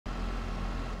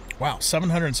Wow,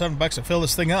 $707 to fill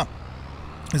this thing up.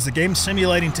 Is the game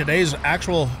simulating today's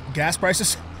actual gas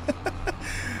prices?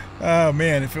 Oh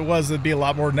man, if it was, it'd be a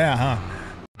lot more than that, huh?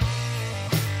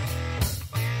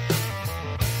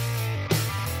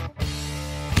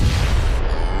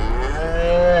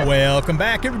 Welcome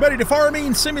back, everybody, to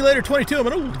Farming Simulator 22. I'm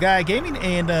an old guy gaming,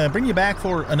 and bring you back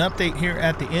for an update here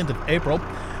at the end of April.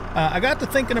 I got to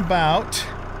thinking about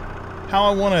how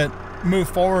I want to move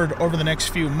forward over the next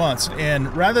few months,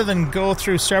 and rather than go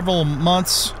through several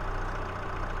months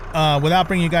without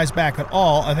bringing you guys back at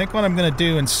all, I think what I'm going to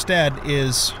do instead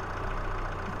is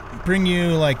bring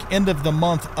you like end of the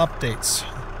month updates,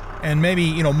 and maybe,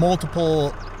 you know,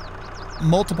 multiple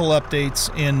updates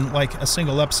in like a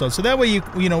single episode, so that way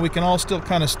you know, we can all still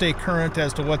kind of stay current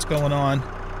as to what's going on.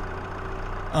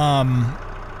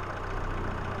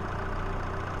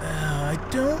 I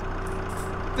don't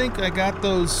think I got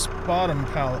those bottom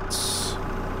pallets.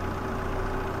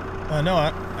 No,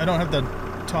 I don't have the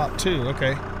top two.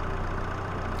 Okay.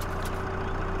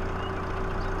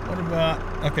 What about,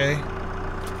 okay,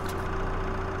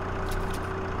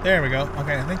 there we go.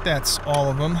 Okay, I think that's all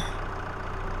of them.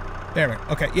 There we go.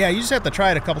 Okay, yeah, you just have to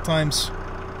try it a couple times.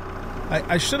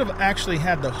 I should have actually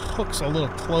had the hooks a little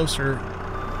closer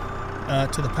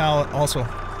to the pallet also.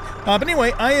 But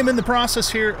anyway, I am in the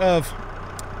process here of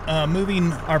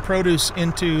moving our produce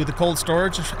into the cold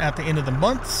storage at the end of the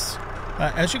month.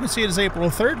 As you can see, it is April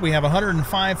 3rd. We have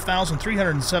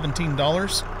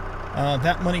 $105,317.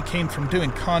 That money came from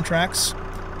doing contracts.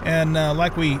 And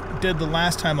like we did the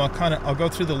last time, I'll go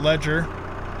through the ledger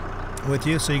with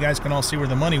you so you guys can all see where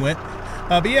the money went.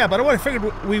 But what I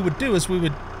figured we would do is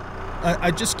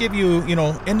I just give you, you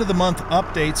know, end of the month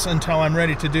updates until I'm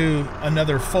ready to do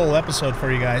another full episode for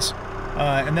you guys.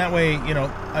 And that way, you know,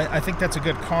 I think that's a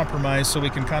good compromise, so we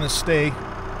can kind of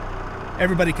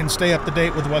everybody can stay up to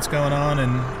date with what's going on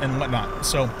and whatnot.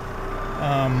 So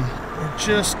we're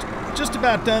just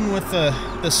about done with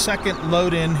the second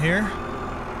load in here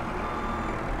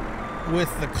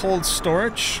with the cold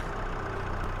storage.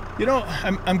 You know,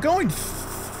 I'm going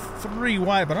 3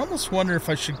 wide, but I almost wonder if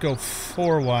I should go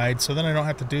 4 wide, so then I don't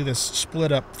have to do this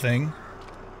split up thing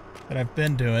that I've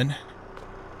been doing.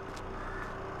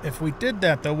 If we did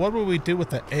that, though, what would we do with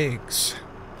the eggs?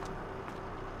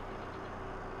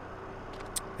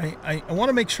 I want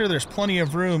to make sure there's plenty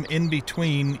of room in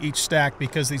between each stack,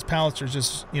 because these pallets are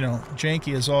just, you know,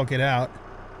 janky as all get out.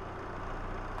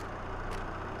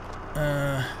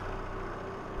 I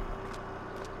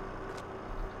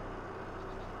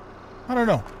don't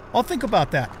know. I'll think about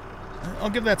that.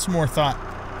 I'll give that some more thought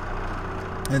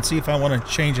and see if I want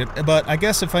to change it. But I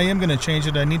guess if I am going to change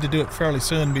it, I need to do it fairly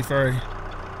soon before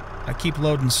I keep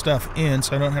loading stuff in,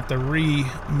 so I don't have to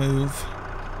re-move.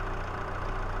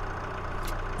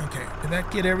 Okay, did that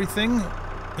get everything?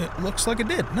 It looks like it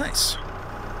did. Nice.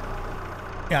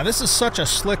 Yeah, this is such a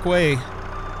slick way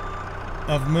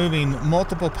of moving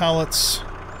multiple pallets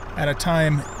at a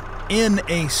time in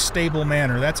a stable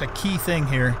manner. That's a key thing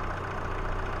here.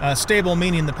 Stable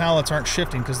meaning the pallets aren't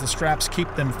shifting, because the straps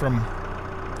keep them from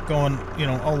going, you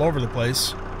know, all over the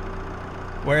place.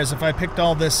 Whereas if I picked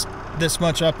all this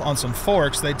much up on some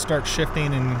forks, they'd start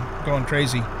shifting and going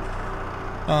crazy.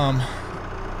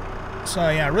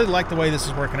 So yeah, I really like the way this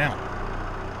is working out.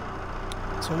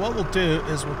 So what we'll do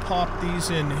is we'll pop these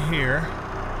in here.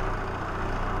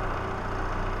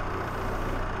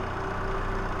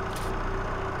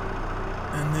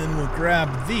 And then we'll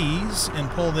grab these and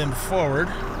pull them forward.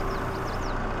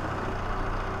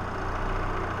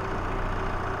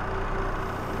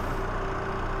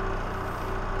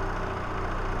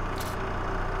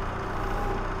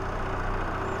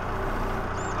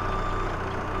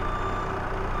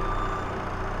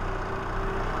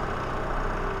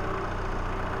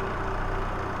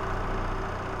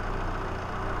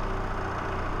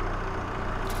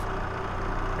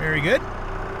 Very good.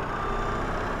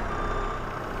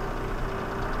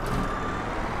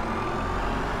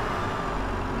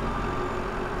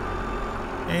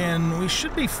 And we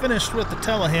should be finished with the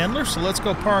telehandler, so let's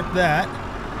go park that.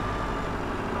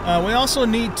 We also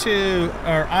need to,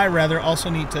 or I rather, also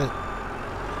need to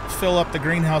fill up the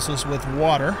greenhouses with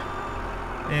water.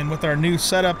 And with our new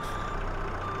setup,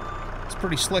 it's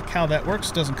pretty slick how that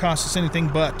works. It doesn't cost us anything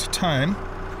but time.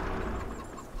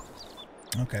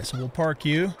 Okay, so we'll park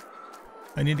you.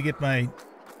 I need to get my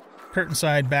curtain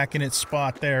side back in its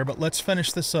spot there, but let's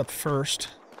finish this up first.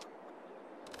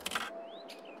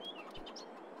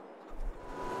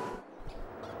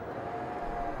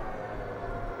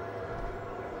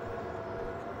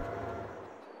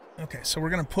 Okay, so we're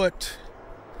going to put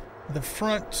the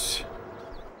front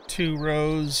 2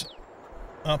 rows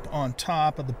up on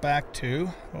top of the back two.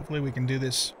 Hopefully we can do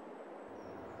this.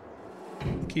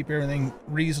 Keep everything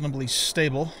reasonably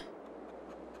stable.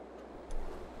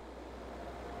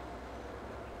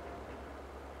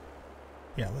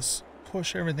 Yeah, let's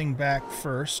push everything back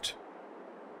first.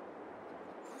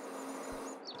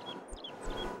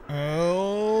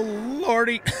 Oh,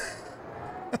 lordy.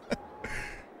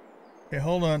 Okay,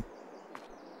 hold on.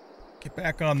 Get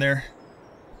back on there.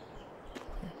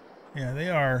 Yeah, they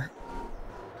are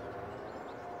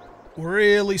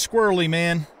really squirrely,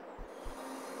 man.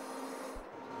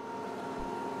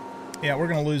 Yeah, we're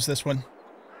going to lose this one.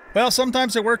 Well,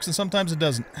 sometimes it works and sometimes it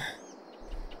doesn't.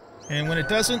 And when it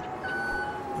doesn't,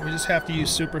 we just have to use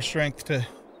super strength to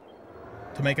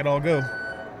make it all go.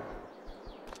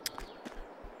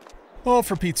 Oh,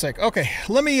 for Pete's sake. Okay,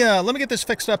 let me get this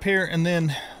fixed up here, and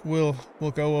then we'll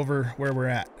go over where we're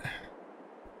at.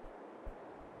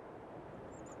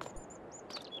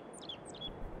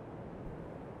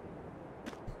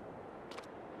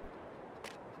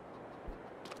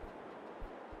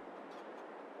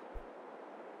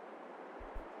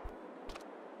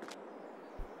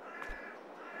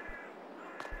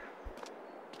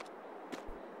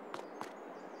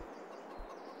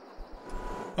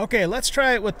 Okay, let's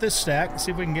try it with this stack,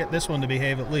 see if we can get this one to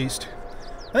behave at least.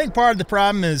 I think part of the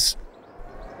problem is,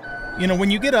 you know,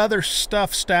 when you get other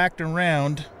stuff stacked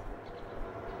around,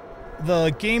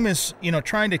 the game is, you know,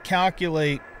 trying to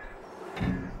calculate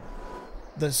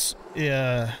this, you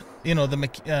know,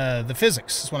 the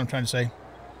physics is what I'm trying to say.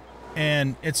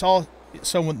 And it's all,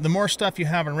 so when, the more stuff you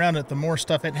have around it, the more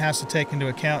stuff it has to take into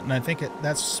account, and I think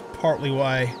that's partly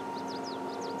why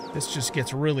this just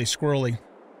gets really squirrely.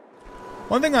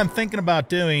 One thing I'm thinking about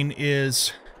doing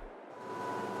is,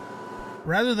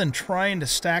 rather than trying to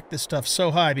stack this stuff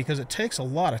so high, because it takes a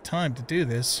lot of time to do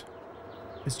this,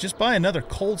 is just buy another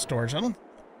cold storage. I don't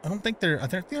think I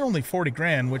think they're only 40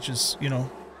 grand, which is, you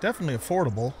know, definitely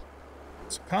affordable.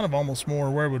 It's kind of almost more,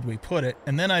 where would we put it?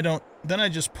 And then I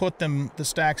just put the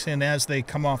stacks in as they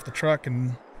come off the truck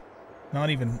and not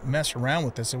even mess around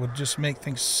with this. It would just make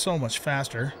things so much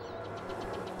faster.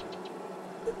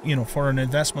 You know, for an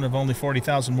investment of only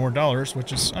 $40,000 more,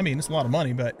 which is, I mean, it's a lot of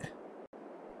money, but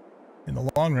in the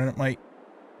long run, it might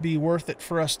be worth it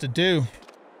for us to do.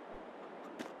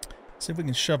 See if we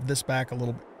can shove this back a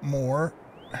little bit more.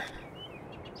 There's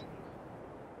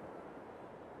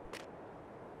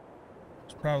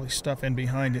probably stuff in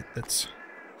behind it that's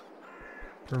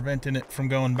preventing it from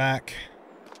going back.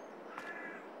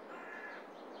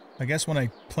 I guess when I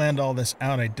planned all this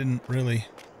out, I didn't really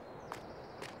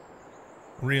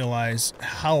realize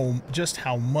just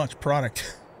how much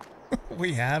product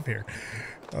we have here.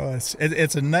 Oh,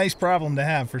 it's a nice problem to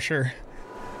have for sure.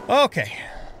 Okay,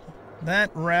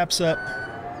 that wraps up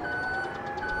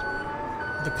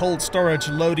the cold storage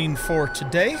loading for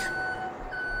today,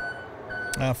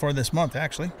 for this month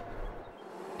actually.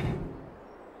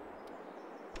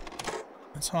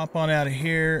 Let's hop on out of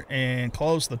here and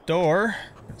close the door.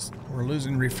 We're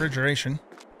losing refrigeration.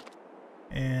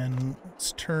 And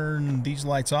let's turn these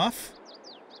lights off.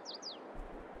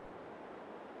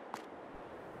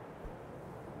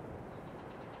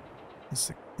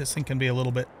 This thing can be a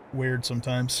little bit weird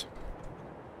sometimes.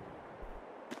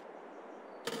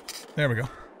 There we go.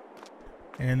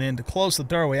 And then to close the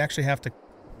door, we actually have to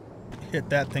hit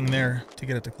that thing there to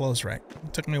get it to close right.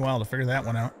 It took me a while to figure that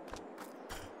one out.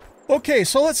 Okay,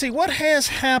 so let's see. What has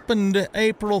happened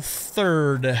April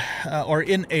 3rd, or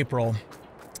in April?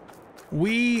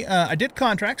 I did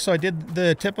contracts, so I did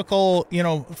the typical, you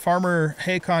know, farmer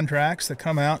hay contracts that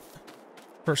come out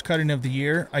first cutting of the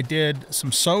year. I did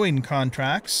some sowing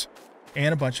contracts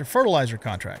and a bunch of fertilizer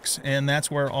contracts, and that's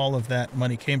where all of that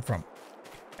money came from.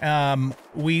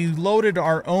 We loaded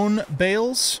our own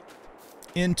bales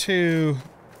into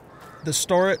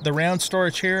the round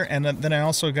storage here, and then I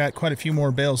also got quite a few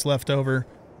more bales left over,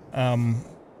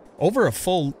 over a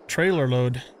full trailer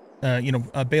load. You know,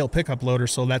 a bale pickup loader,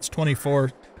 so that's 24.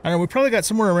 I don't know, we probably got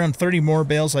somewhere around 30 more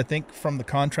bales, I think, from the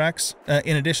contracts,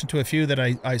 in addition to a few that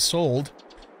I sold,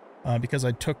 because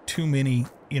I took too many,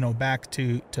 you know, back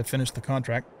to finish the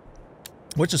contract,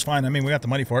 which is fine. I mean, we got the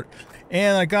money for it.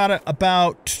 And I got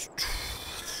about,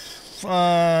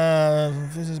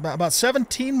 this is about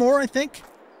 17 more, I think,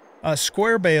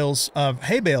 square bales of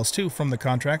hay bales, too, from the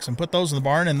contracts, and put those in the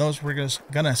barn, and those we're just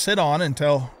gonna sit on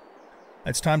until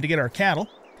it's time to get our cattle.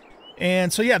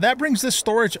 And so, yeah, that brings this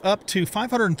storage up to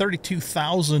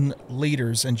 532,000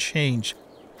 liters and change.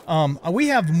 We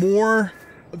have more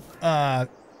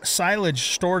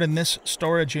silage stored in this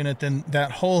storage unit than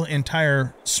that whole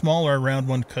entire smaller round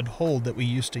one could hold that we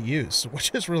used to use,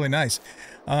 which is really nice.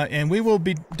 And we will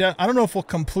be, I don't know if we'll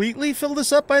completely fill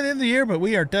this up by the end of the year, but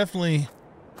we are definitely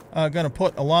going to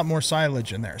put a lot more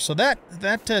silage in there. So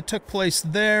that took place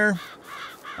there.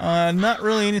 Not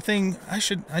really anything.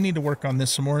 I need to work on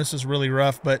this some more. This is really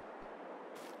rough, but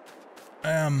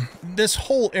this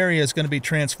whole area is going to be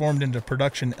transformed into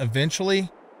production eventually.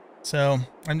 So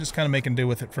I'm just kind of making do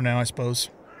with it for now, I suppose.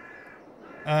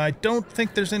 I don't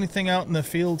think there's anything out in the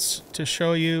fields to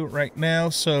show you right now.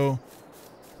 So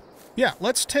yeah,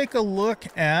 let's take a look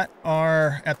at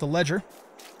the ledger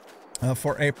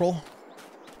for April.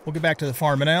 We'll get back to the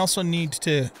farm, and I also need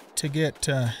to get,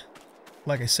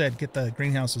 like I said, get the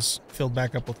greenhouses filled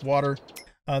back up with water.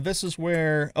 This is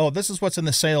where, this is what's in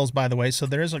the sales, by the way. So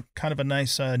there is a kind of a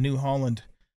nice New Holland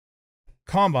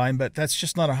combine, but that's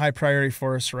just not a high priority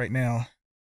for us right now,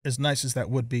 as nice as that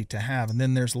would be to have. And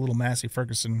then there's a little Massey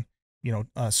Ferguson,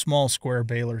 small square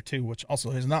baler too, which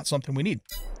also is not something we need.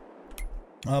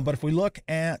 But if we look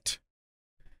at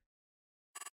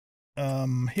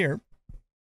here,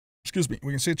 excuse me,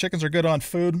 we can see the chickens are good on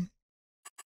food,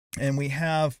 and we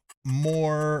have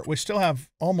more. We still have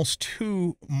almost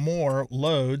 2 more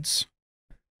loads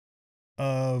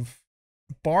of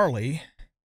barley.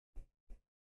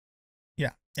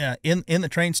 Yeah, in the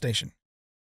train station.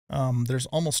 There's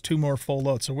almost 2 more full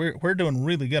loads, so we're doing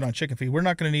really good on chicken feed. We're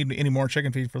not going to need any more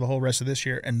chicken feed for the whole rest of this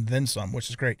year, and then some, which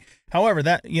is great. However,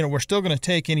 that we're still going to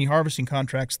take any harvesting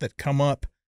contracts that come up,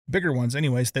 bigger ones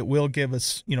anyways, that will give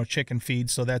us chicken feed.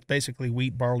 So that's basically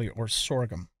wheat, barley, or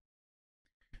sorghum.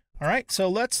 All right, so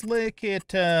let's look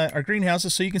at our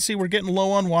greenhouses. So you can see we're getting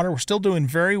low on water. We're still doing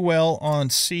very well on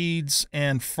seeds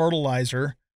and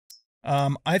fertilizer.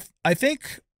 I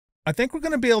think we're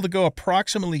going to be able to go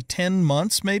approximately 10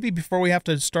 months maybe before we have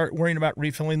to start worrying about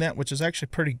refilling that, which is actually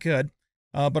pretty good.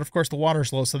 But of course the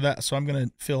water's low, so I'm going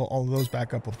to fill all of those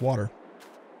back up with water.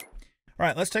 All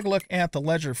right, let's take a look at the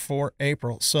ledger for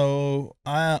April. So,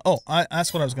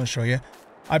 that's what I was going to show you.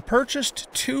 I purchased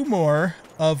 2 more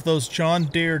of those John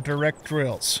Deere direct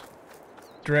drills,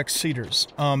 direct seeders,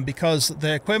 because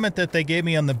the equipment that they gave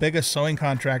me on the biggest sowing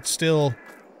contract still,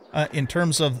 in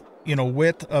terms of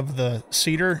width of the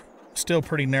seeder, still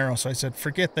pretty narrow. So I said,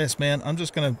 forget this, man.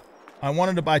 I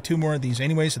wanted to buy 2 more of these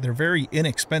anyways. They're very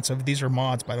inexpensive. These are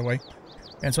mods, by the way.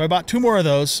 And so I bought 2 more of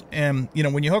those. And,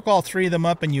 when you hook all 3 of them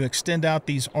up and you extend out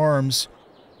these arms,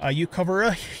 you cover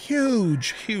a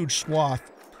huge, huge swath.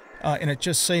 And it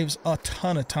just saves a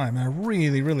ton of time. And I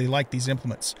really, really like these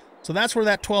implements. So that's where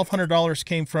that $1,200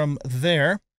 came from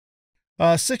there.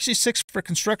 $66 for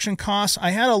construction costs.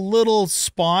 I had a little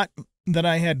spot that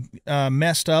I had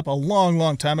messed up a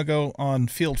long time ago on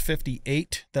field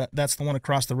 58. That's the one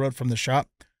across the road from the shop.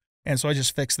 And so I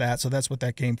just fixed that. So that's what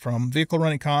that came from. Vehicle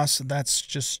running costs, that's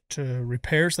just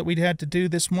repairs that we'd had to do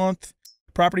this month.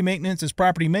 Property maintenance is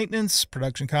property maintenance.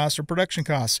 Production costs are production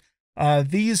costs.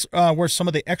 These were some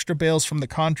of the extra bales from the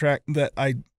contract that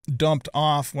I dumped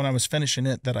off when I was finishing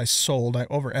it that I sold. I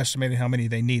overestimated how many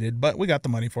they needed, but we got the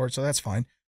money for it, so that's fine.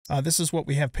 This is what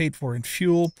we have paid for in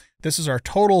fuel. This is our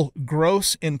total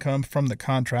gross income from the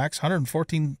contracts,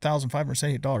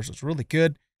 $114,578. It's really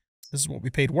good. This is what we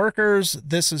paid workers.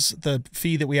 This is the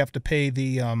fee that we have to pay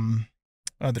the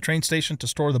train station to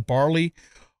store the barley.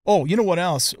 Oh, you know what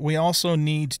else? We also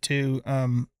need to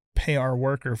pay our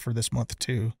worker for this month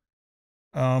too.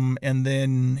 And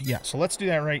then, yeah, so let's do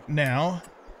that right now.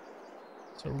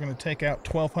 So we're going to take out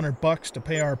 $1,200 to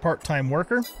pay our part-time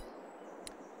worker.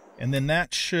 And then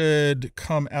that should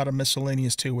come out of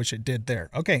miscellaneous too, which it did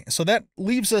there. Okay, so that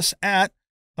leaves us at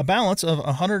a balance of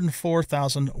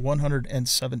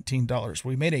 $104,117.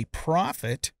 We made a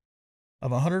profit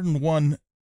of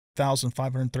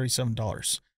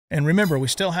 $101,537. And remember, we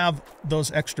still have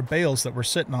those extra bales that we're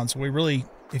sitting on. So we really,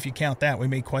 if you count that, we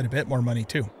made quite a bit more money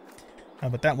too.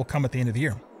 But that will come at the end of the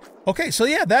year. Okay, so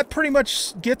yeah, that pretty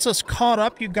much gets us caught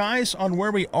up, you guys, on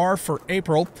where we are for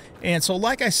April. And so,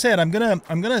 like I said, I'm gonna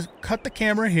cut the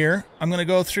camera here. I'm gonna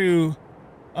go through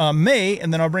May,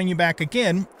 and then I'll bring you back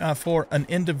again for an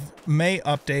end of May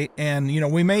update. And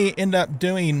we may end up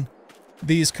doing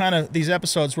these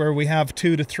episodes where we have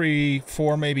 2 to 3,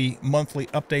 4 maybe monthly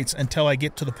updates until I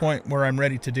get to the point where I'm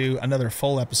ready to do another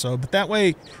full episode. But that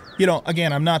way,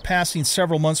 again, I'm not passing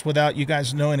several months without you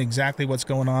guys knowing exactly what's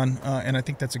going on, and I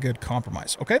think that's a good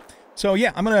compromise. Okay, so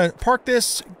yeah, I'm gonna park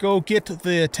this, go get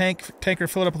the tanker,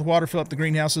 fill it up with water, fill up the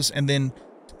greenhouses, and then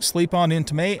sleep on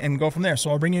into May and go from there. So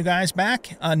I'll bring you guys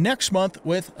back next month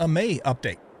with a May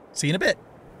update. See you in a bit.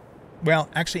 Well,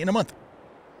 actually in a month.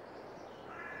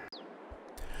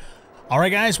 All right,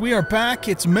 guys, we are back.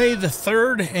 It's May the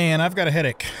 3rd, and I've got a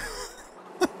headache.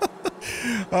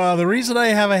 The reason I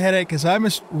have a headache is I'm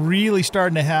really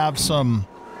starting to have some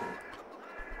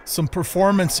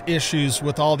performance issues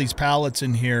with all these pallets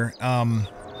in here.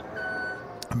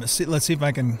 Let's see if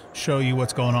I can show you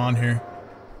what's going on here.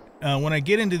 When I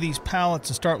get into these pallets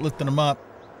and start lifting them up,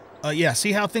 yeah,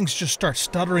 see how things just start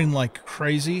stuttering like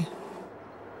crazy?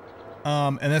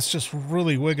 And that's just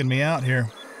really wigging me out here.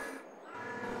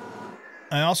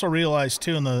 I also realized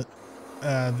too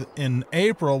in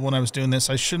April when I was doing this,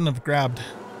 I shouldn't have grabbed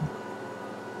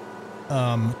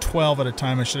 12 at a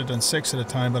time. I should have done 6 at a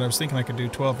time, but I was thinking I could do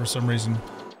 12 for some reason.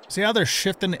 See how they're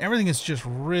shifting? Everything is just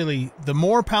really... The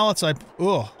more pallets I...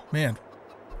 Oh, man.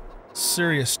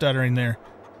 Serious stuttering there.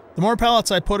 The more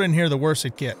pallets I put in here, the worse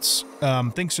it gets.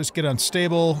 Things just get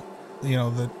unstable. You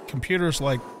know, the computer's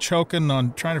like choking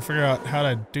on trying to figure out how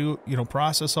to do,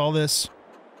 process all this.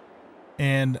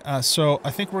 And so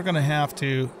I think we're going to have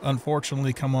to,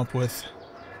 unfortunately, come up with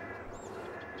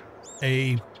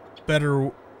a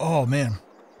better... Oh, man.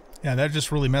 Yeah, that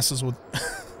just really messes with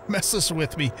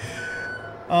me.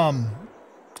 We're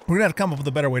going to have to come up with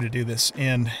a better way to do this.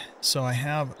 And so I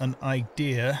have an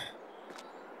idea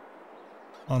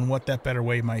on what that better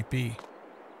way might be.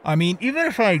 I mean, even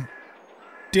if I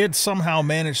did somehow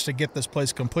manage to get this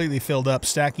place completely filled up,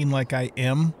 stacking like I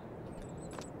am,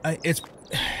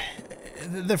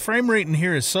 the frame rate in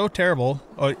here is so terrible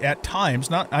at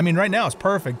times. Right now it's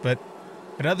perfect, but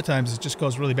at other times it just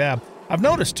goes really bad. I've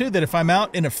noticed too that if I'm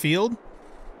out in a field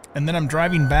and then I'm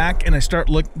driving back and I start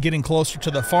getting closer to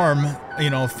the farm,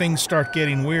 things start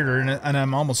getting weirder, and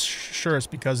I'm almost sure it's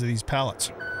because of these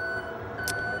pallets.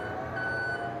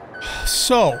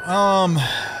 So, I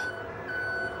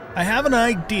have an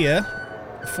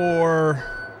idea for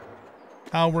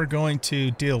how we're going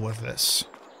to deal with this.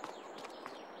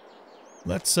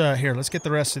 Let's get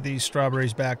the rest of these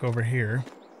strawberries back over here.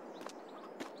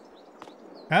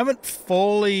 I haven't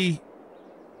fully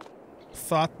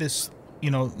thought this,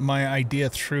 my idea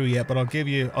through yet, but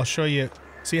I'll show you.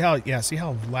 See how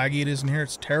laggy it is in here?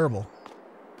 It's terrible.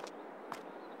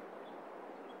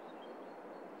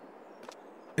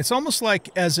 It's almost like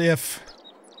as if...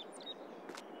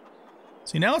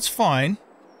 See, now it's fine.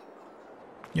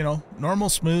 Normal,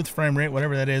 smooth frame rate,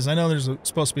 whatever that is. I know there's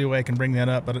supposed to be a way I can bring that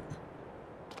up,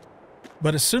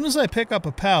 but as soon as I pick up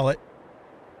a pallet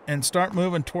and start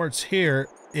moving towards here,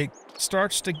 it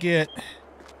starts to get...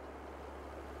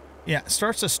 Yeah, it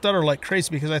starts to stutter like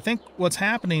crazy, because I think what's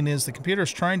happening is the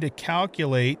computer's trying to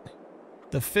calculate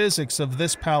the physics of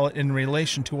this pallet in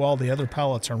relation to all the other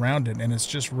pallets around it, and it's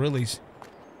just really...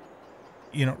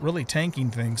 really tanking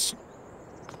things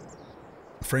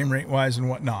frame rate wise and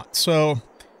whatnot. So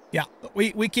yeah,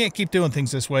 we can't keep doing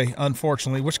things this way,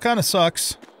 unfortunately, which kind of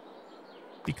sucks,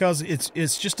 because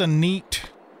it's just a neat...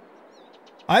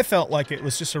 I felt like it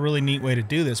was just a really neat way to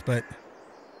do this, but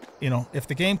if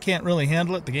the game can't really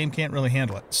handle it, the game can't really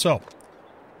handle it. So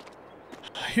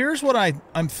here's what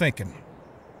I'm thinking.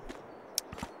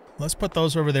 Let's put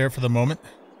those over there for the moment.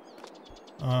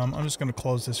 I'm just going to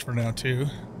close this for now too.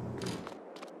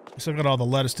 Still got all the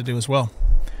lettuce to do as well.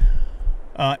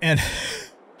 And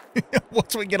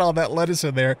once we get all that lettuce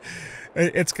in there,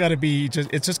 it's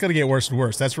just going to get worse and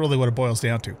worse. That's really what it boils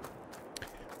down to.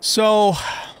 So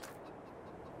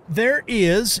there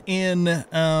is there's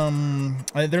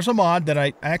a mod that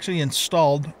I actually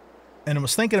installed, and I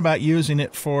was thinking about using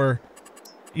it for,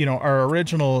 our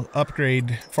original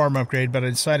farm upgrade, but I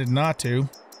decided not to.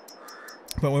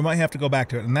 But we might have to go back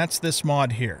to it, and that's this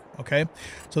mod here, okay?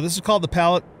 So this is called the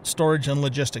Pallet Storage and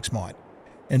Logistics mod.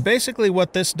 And basically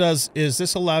what this does is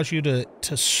this allows you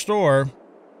to store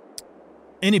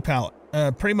any pallet,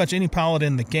 pretty much any pallet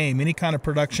in the game, any kind of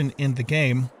production in the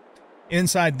game,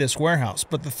 inside this warehouse.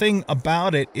 But the thing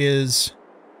about it is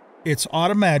it's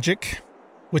automagic,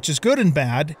 which is good and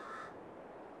bad.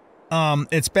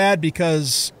 It's bad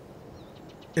because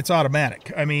it's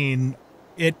automatic. I mean,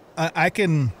 I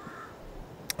can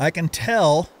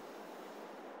tell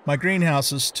my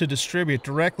greenhouses to distribute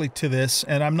directly to this,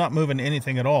 and I'm not moving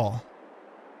anything at all.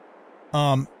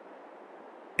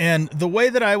 And the way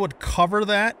that I would cover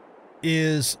that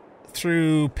is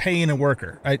through paying a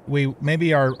worker.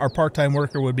 Maybe our part-time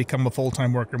worker would become a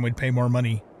full-time worker, and we'd pay more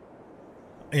money,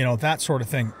 that sort of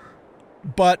thing.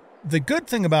 But the good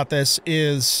thing about this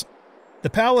is the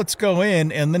pallets go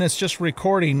in, and then it's just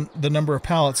recording the number of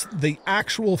pallets. The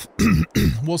actual,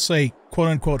 we'll say,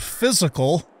 quote-unquote,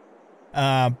 physical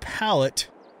pallet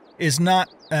is not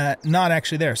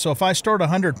actually there. So if I stored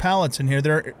 100 pallets in here,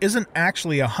 there isn't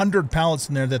actually 100 pallets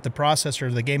in there that the processor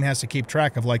of the game has to keep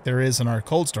track of, like there is in our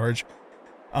cold storage.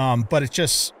 But it's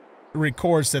just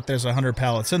records that there's 100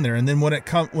 pallets in there. And then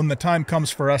when the time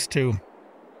comes for us to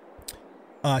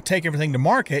take everything to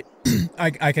market,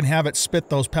 I can have it spit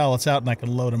those pallets out and I can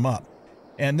load them up.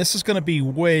 And this is going to be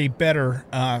way better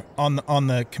on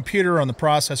the computer, on the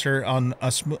processor,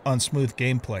 on smooth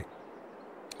gameplay.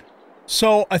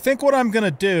 So I think what I'm going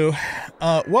to do,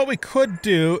 what we could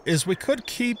do is we could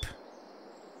keep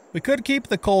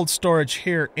the cold storage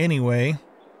here anyway,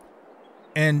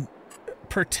 and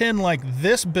pretend like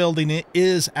this building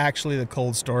is actually the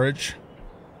cold storage.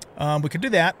 We could do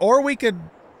that, or we could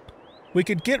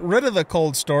get rid of the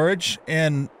cold storage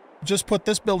and just put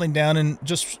this building down and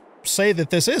just say that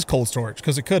this is cold storage,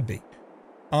 because it could be.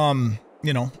 You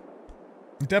know,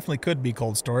 it definitely could be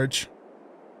cold storage.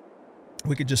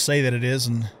 We could just say that it is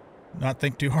and not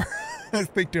think too hard,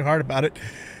 think too hard about it.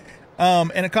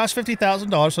 And it costs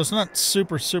 $50,000, so it's not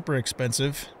super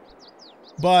expensive.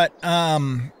 But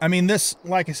I mean, this,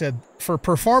 like I said, for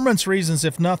performance reasons,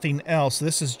 if nothing else,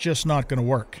 this is just not going to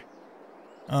work.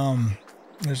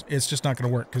 It's just not going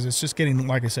to work because it's just getting,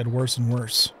 like I said, worse and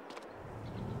worse.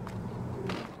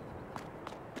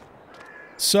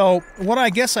 So what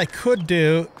I guess I could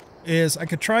do is I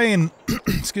could try and,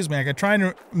 excuse me, I could try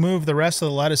and move the rest of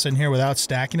the lettuce in here without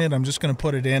stacking it. I'm just going to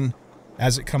put it in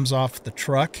as it comes off the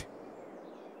truck.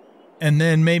 And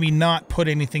then maybe not put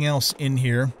anything else in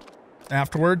here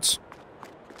afterwards.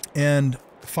 And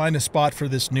find a spot for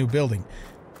this new building.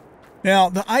 Now,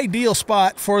 the ideal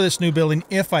spot for this new building,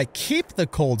 if I keep the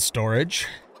cold storage,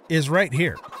 is right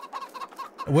here.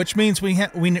 Which means we're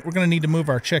going to need to move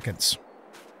our chickens.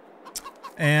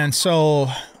 And so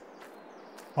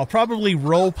I'll probably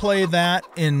role play that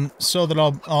in so that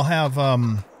I'll have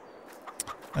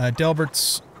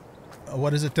Delbert's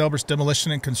Delbert's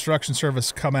Demolition and Construction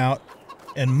Service come out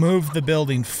and move the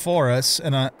building for us,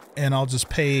 and I'll just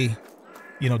pay,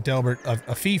 you know, Delbert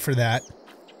a fee for that,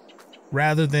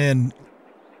 rather than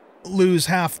lose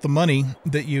half the money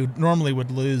that you normally would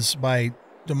lose by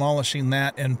demolishing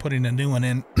that and putting a new one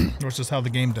in, which is how the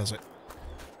game does it.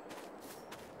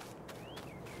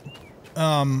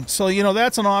 So, you know,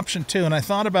 that's an option too. And I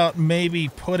thought about maybe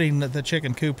putting the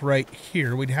chicken coop right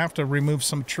here. We'd have to remove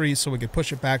some trees so we could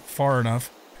push it back far enough.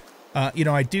 You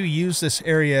know, I do use this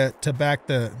area to back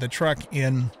the truck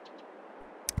in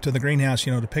to the greenhouse,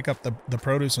 you know, to pick up the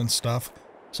produce and stuff.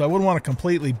 So I wouldn't want to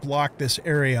completely block this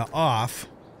area off.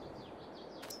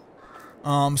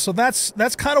 So that's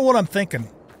kind of what I'm thinking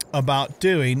about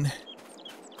doing.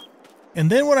 And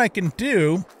then what I can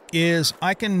do is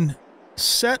I can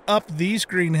set up these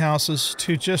greenhouses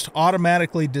to just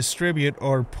automatically distribute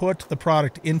or put the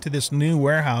product into this new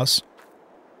warehouse.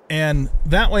 And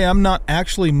that way I'm not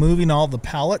actually moving all the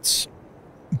pallets.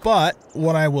 But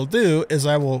what I will do is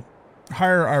I will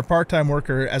hire our part-time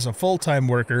worker as a full-time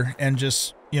worker and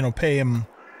just, you know, pay him,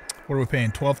 what are we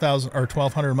paying, $12,000 or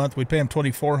 $1,200 a month? We'd pay him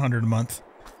 $2,400 a month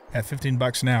at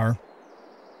 $15 an hour.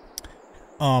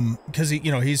 Because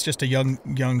you know, he's just a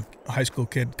young high school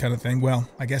kid kind of thing. Well,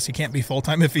 I guess he can't be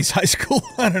full-time if he's high school.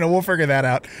 I don't know, we'll figure that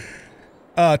out.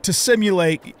 To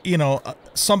simulate, you know,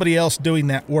 somebody else doing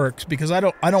that work, because I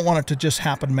don't want it to just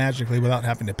happen magically without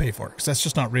having to pay for it, because that's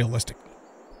just not realistic.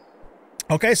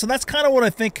 Okay, so that's kind of what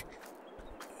I think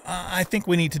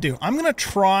we need to do. I'm going to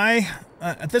try,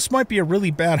 this might be a really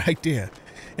bad idea.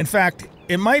 In fact,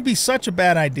 it might be such a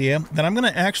bad idea that I'm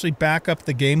going to actually back up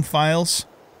the game files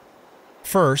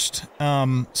first,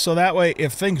 so that way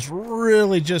if things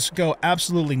really just go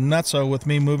absolutely nutso with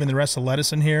me moving the rest of the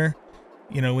lettuce in here,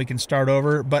 you know, we can start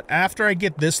over. But after I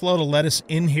get this load of lettuce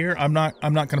in here, I'm not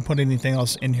going to put anything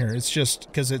else in here. It's just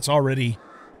because it's already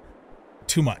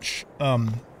too much.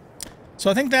 So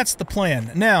I think that's the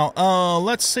plan. Now,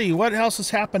 let's see what else has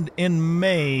happened in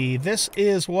May. This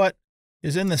is what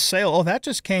is in the sale. Oh, that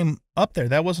just came up there.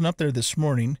 That wasn't up there this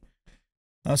morning.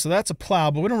 So that's a plow,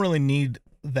 but we don't really need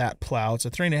that plow. It's a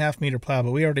 3.5 meter plow,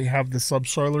 but we already have the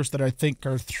subsoilers that I think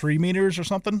are 3 meters or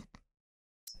something.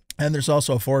 And there's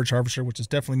also a forage harvester, which is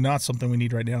definitely not something we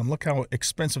need right now. And look how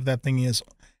expensive that thing is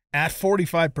at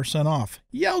 45% off.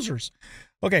 Yowzers.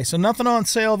 Okay, so nothing on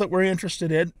sale that we're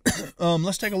interested in.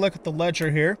 Let's take a look at the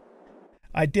ledger here.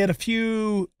 I did a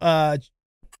few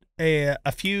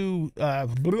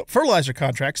fertilizer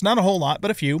contracts, not a whole lot, but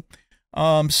a few.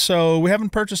 So we haven't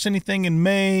purchased anything in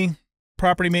May.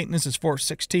 Property maintenance is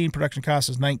 $416. Production cost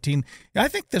is $19. I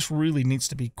think this really needs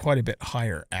to be quite a bit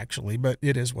higher, actually, but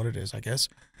it is what it is, I guess.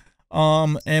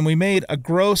 And we made we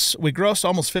grossed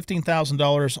almost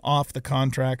 $15,000 off the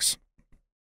contracts.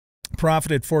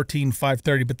 Profited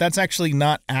 $14,530, but that's actually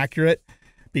not accurate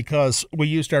because we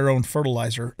used our own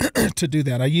fertilizer to do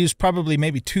that. I used probably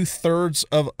maybe 2/3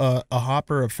 of a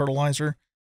hopper of fertilizer.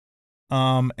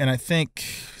 And I think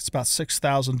it's about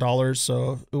 $6,000.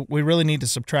 So we really need to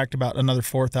subtract about another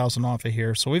 $4,000 off of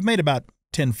here. So we've made about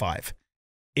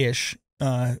 10.5-ish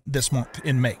this month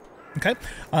in May. Okay,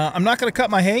 I'm not going to cut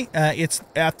my hay. It's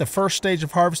at the first stage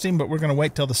of harvesting, but we're going to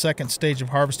wait till the second stage of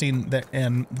harvesting,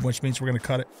 which means we're going to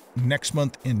cut it next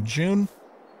month in June.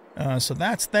 So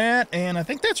that's that, and I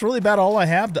think that's really about all I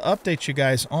have to update you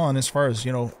guys on as far as,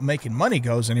 making money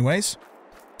goes anyways.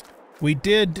 We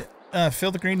did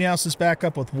fill the greenhouses back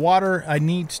up with water. I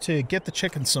need to get the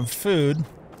chickens some food,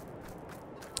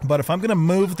 but if I'm going to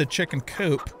move the chicken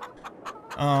coop,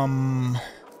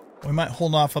 we might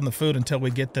hold off on the food until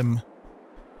we get them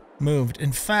moved.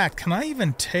 In fact, can I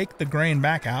even take the grain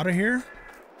back out of here?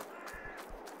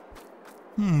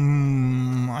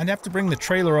 I'd have to bring the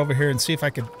trailer over here and see if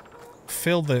I could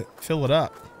fill it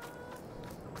up.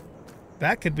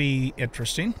 That could be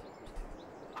interesting.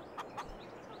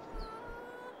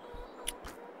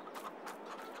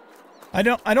 I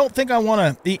don't think I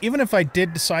want to, even if I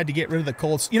did decide to get rid of the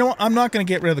cold, you know what? I'm not going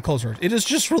to get rid of the cold storage. It is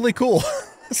just really cool.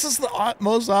 This is the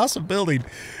most awesome building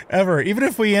ever. Even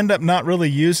if we end up not really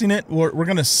using it, we're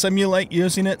going to simulate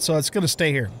using it, so it's going to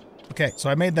stay here. Okay, so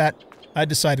I made that. I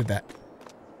decided that.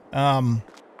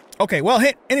 Okay, well,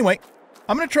 hey, anyway,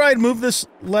 I'm going to try and move this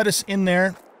lettuce in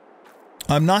there.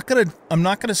 I'm not going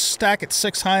to stack it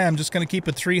 6 high. I'm just going to keep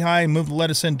it 3 high and move the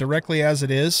lettuce in directly as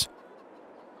it is.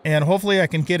 And hopefully I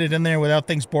can get it in there without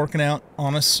things borking out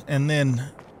on us. And then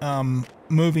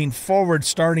moving forward,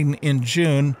 starting in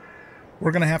June,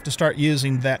 we're going to have to start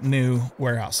using that new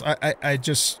warehouse. I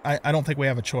don't think we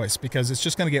have a choice because it's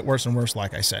just going to get worse and worse,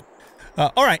 like I said.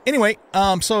 All right, anyway,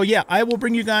 so yeah, I will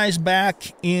bring you guys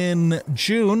back in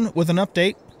June with an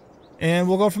update, and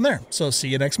we'll go from there. So see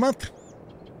you next month.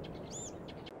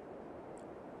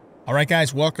 All right,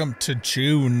 guys, welcome to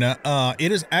June.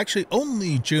 It is actually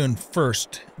only June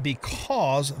 1st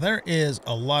because there is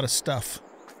a lot of stuff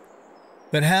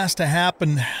that has to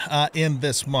happen in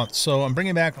this month. So I'm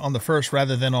bringing back on the 1st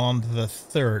rather than on the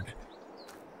 3rd.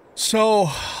 So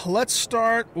let's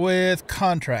start with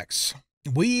contracts.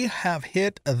 We have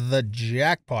hit the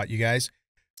jackpot, you guys,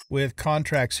 with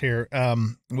contracts here.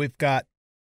 We've got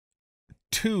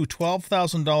 2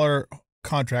 $12,000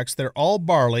 contracts. They're all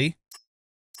barley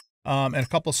and a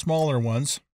couple smaller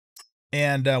ones.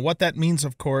 And what that means,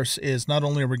 of course, is not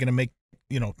only are we going to make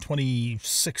 $26,000,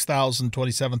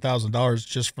 $27,000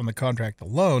 just from the contract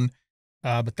alone.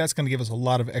 But that's going to give us a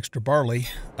lot of extra barley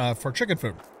for chicken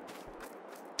food.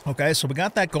 Okay, so we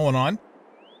got that going on.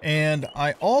 And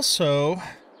I also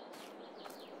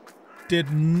did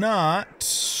not...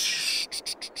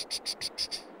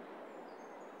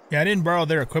 Yeah, I didn't borrow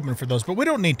their equipment for those, but we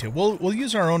don't need to. We'll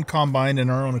use our own combine and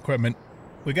our own equipment.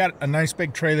 We got a nice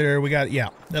big trailer. Yeah,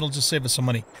 that'll just save us some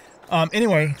money.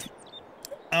 Anyway...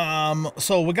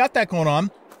 so we got that going on.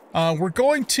 We're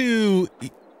going to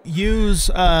use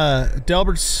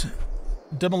Delbert's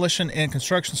Demolition and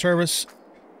Construction Service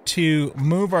to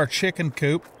move our chicken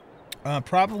coop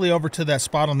probably over to that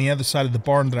spot on the other side of the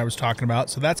barn that I was talking about.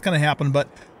 So that's going to happen, but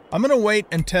I'm going to wait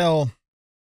until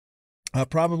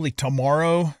probably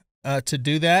tomorrow to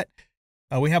do that.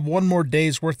 We have 1 more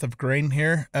day's worth of grain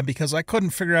here because I couldn't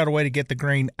figure out a way to get the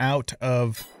grain out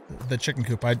of the chicken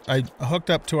coop. I hooked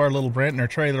up to our little Brantner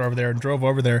trailer over there and drove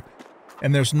over there,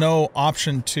 and there's no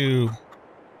option to,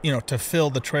 to fill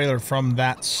the trailer from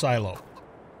that silo.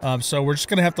 So we're just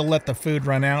going to have to let the food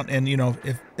run out, and,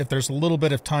 if there's a little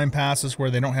bit of time passes where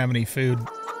they don't have any food,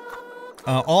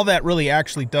 all that really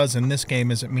actually does in this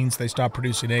game is it means they stop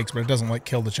producing eggs, but it doesn't,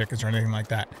 kill the chickens or anything like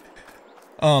that.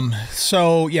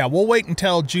 So yeah, we'll wait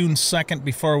until June 2nd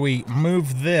before we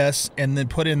move this and then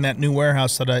put in that new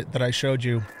warehouse that I showed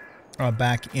you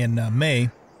back in May,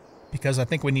 because I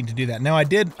think we need to do that. Now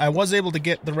I was able to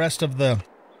get the rest of the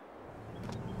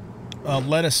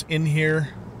lettuce in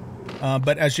here,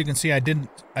 but as you can see, I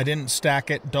didn't stack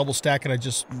it, double stack it. I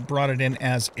just brought it in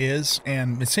as is,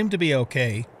 and it seemed to be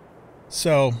okay.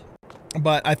 So,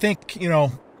 but I think,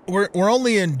 we're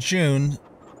only in June,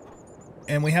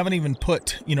 and we haven't even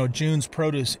put, June's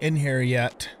produce in here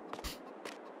yet.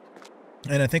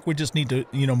 And I think we just need to,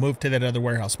 move to that other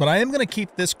warehouse. But I am going to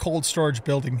keep this cold storage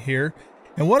building here.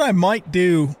 And what I might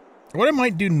do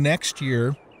next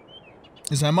year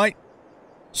is I might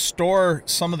store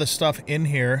some of the stuff in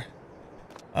here,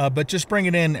 but just bring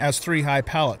it in as 3 high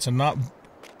pallets and not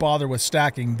bother with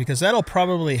stacking, because that'll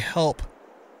probably help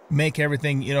make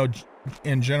everything,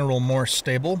 in general more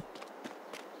stable.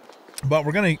 But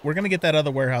we're gonna get that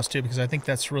other warehouse too, because I think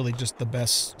that's really just the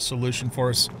best solution for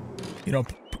us,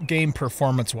 game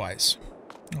performance wise.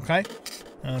 Okay,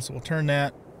 so we'll turn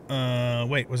that.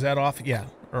 Wait, was that off? Yeah,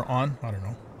 or on? I don't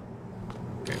know.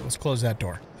 Okay, let's close that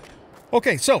door.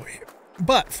 Okay, so,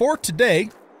 but for today,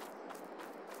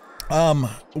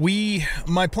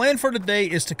 my plan for today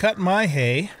is to cut my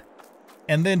hay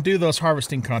and then do those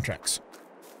harvesting contracts.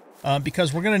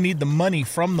 Because we're going to need the money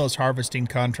from those harvesting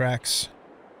contracts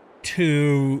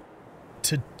to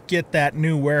get that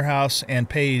new warehouse and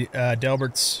pay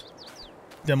Delbert's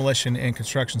demolition and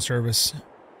construction service,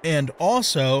 and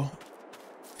also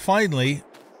finally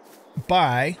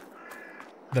buy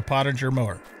the Pottinger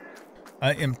mower.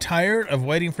 I am tired of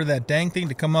waiting for that dang thing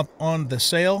to come up on the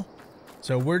sale,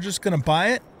 so we're just going to buy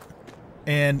it.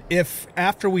 And if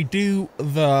after we do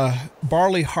the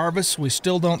barley harvest we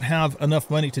still don't have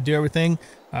enough money to do everything,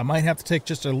 I might have to take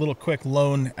just a little quick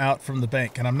loan out from the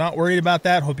bank. And I'm not worried about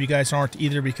that. Hope you guys aren't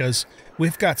either, because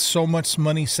we've got so much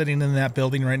money sitting in that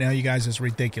building right now, you guys, is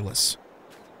ridiculous.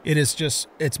 It is just,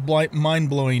 it's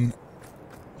mind-blowing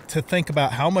to think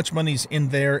about how much money's in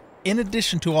there, in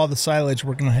addition to all the silage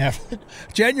we're going to have.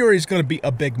 January is going to be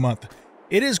a big month.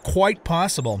 It is quite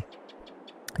possible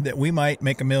that we might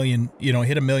make $1 million, hit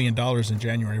 $1 million in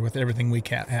January with everything we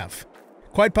can't have.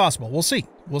 Quite possible. We'll see.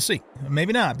 We'll see.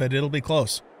 Maybe not, but it'll be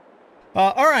close.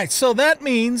 All right, so that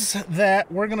means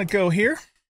that we're going to go here.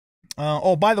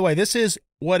 Oh, by the way, this is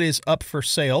what is up for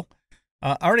sale.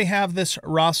 I already have this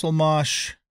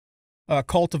Rosselmosh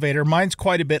cultivator. Mine's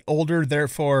quite a bit older,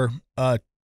 therefore,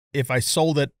 if I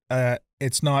sold it,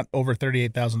 it's not over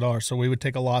 $38,000, so we would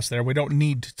take a loss there. We don't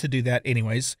need to do that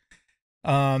anyways.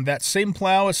 That same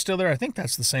plow is still there. I think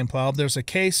that's the same plow. There's a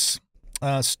Case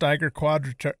Steiger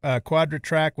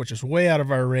Quadratrack, which is way out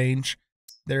of our range.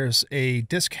 There's a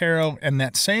disc harrow and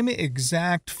that same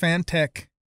exact Fantech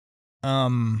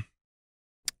tenor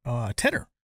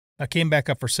came back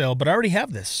up for sale, but I already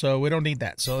have this, so we don't need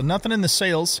that. So nothing in the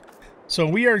sales. So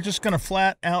we are just going to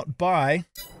flat out buy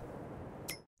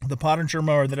the Pottinger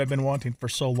mower that I've been wanting for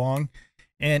so long.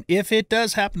 And if it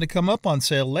does happen to come up on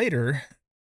sale later,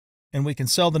 and we can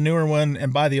sell the newer one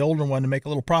and buy the older one to make a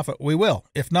little profit, we will.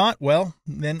 If not, well,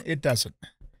 then it doesn't.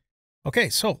 Okay,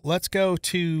 so let's go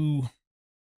to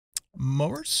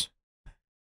mowers.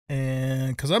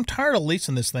 And because I'm tired of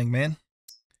leasing this thing, man.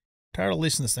 Tired of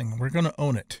leasing this thing. We're going to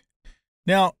own it.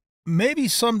 Now, maybe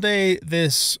someday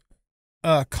this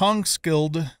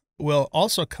Kongsskild will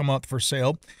also come up for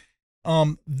sale.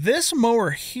 This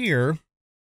mower here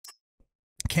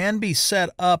can be set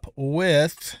up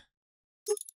with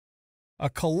a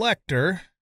collector,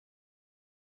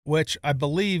 which I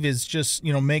believe is just,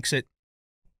 makes it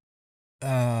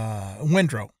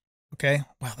windrow. Okay.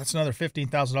 Wow, that's another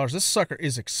 $15,000. This sucker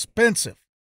is expensive.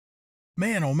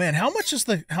 Man, oh man, how much is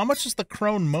the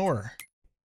Krone mower?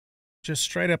 Just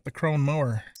straight up the Krone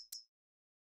mower.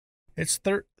 It's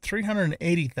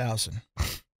 $380,000.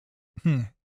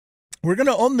 We're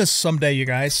gonna own this someday, you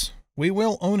guys. We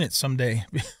will own it someday.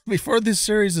 Before this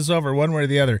series is over, one way or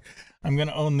the other, I'm going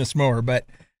to own this mower. But,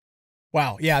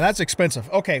 wow, yeah, that's expensive.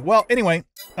 Okay, well, anyway,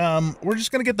 we're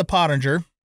just going to get the Pottinger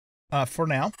for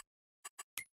now.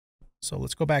 So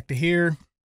let's go back to here.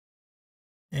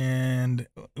 And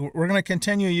we're going to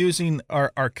continue using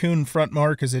our Kuhn front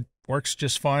mower because it works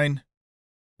just fine.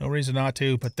 No reason not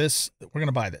to, but this, we're going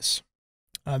to buy this.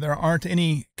 There aren't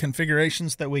any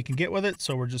configurations that we can get with it,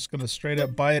 so we're just going to straight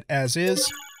up buy it as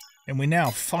is. And we now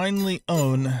finally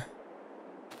own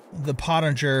the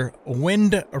Pottinger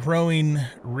wind rowing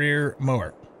rear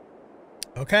mower.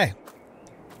 Okay.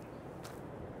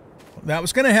 That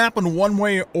was going to happen one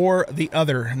way or the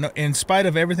other. No, in spite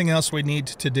of everything else we need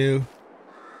to do,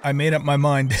 I made up my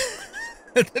mind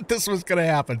that this was going to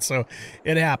happen. So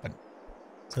it happened.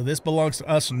 So this belongs to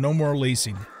us. No more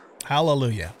leasing.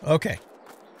 Hallelujah. Okay.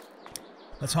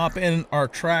 Let's hop in our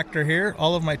tractor here.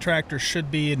 All of my tractors should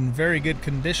be in very good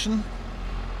condition.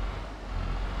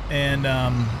 And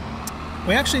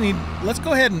we actually need, let's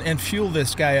go ahead and fuel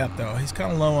this guy up though. He's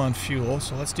kind of low on fuel,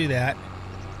 so let's do that.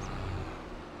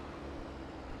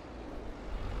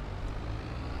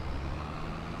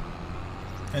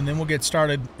 And then we'll get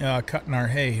started cutting our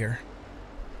hay here.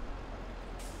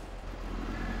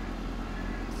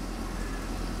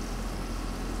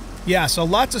 Yeah, so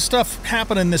lots of stuff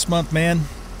happening this month, man.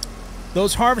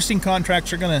 Those harvesting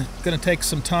contracts are gonna take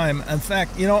some time. In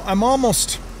fact, I'm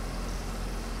almost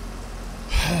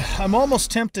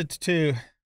tempted to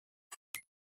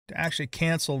actually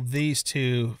cancel these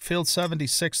two. Field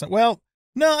 76. Well,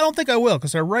 no, I don't think I will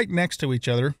because they're right next to each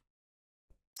other.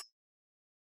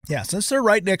 Yeah, since they're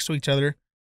right next to each other,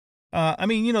 I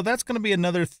mean, that's going to be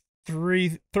another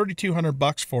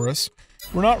 $3,200 for us.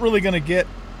 We're not really going to get,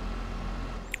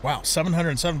 wow,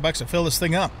 $707 to fill this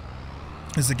thing up.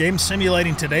 Is the game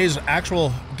simulating today's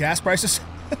actual gas prices?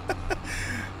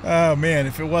 Oh, man,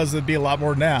 if it was, it'd be a lot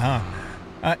more than that,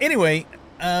 huh? Anyway,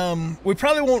 we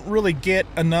probably won't really get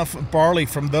enough barley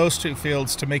from those two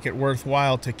fields to make it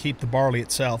worthwhile to keep the barley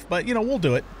itself. But, you know, we'll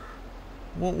do it.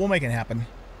 We'll make it happen.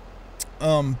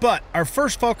 But our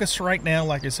first focus right now,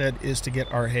 like I said, is to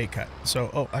get our hay cut. So,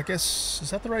 oh, I guess,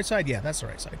 is that the right side? Yeah, that's the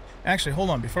right side. Actually,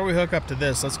 hold on. Before we hook up to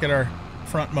this, let's get our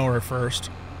front mower first.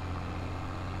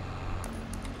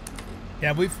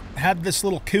 Yeah, we've had this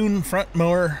little Coon front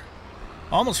mower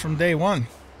almost from day one,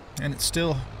 and it's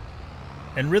still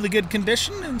in really good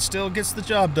condition and still gets the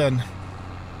job done.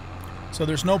 So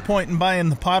there's no point in buying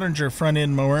the Pottinger front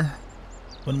end mower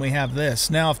when we have this.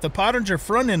 Now, if the Pottinger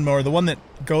front end mower, the one that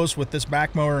goes with this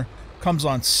back mower, comes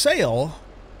on sale,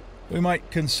 we might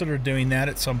consider doing that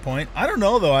at some point. I don't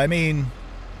know though. I mean,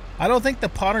 I don't think the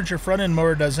Pottinger front end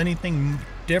mower does anything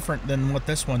different than what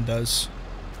this one does.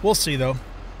 We'll see though.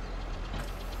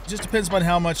 It just depends on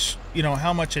how much, you know,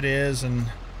 how much it is and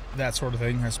that sort of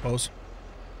thing, I suppose.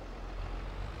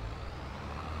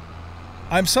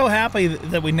 I'm so happy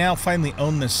that we now finally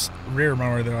own this rear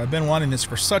mower, though. I've been wanting this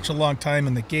for such a long time,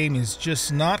 and the game is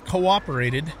just not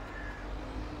cooperated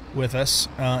with us,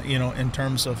 you know, in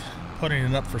terms of putting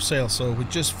it up for sale. So we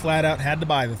just flat out had to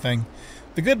buy the thing.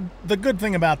 The good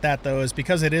thing about that, though, is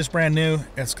because it is brand new,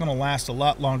 it's going to last a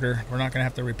lot longer. We're not going to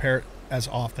have to repair it as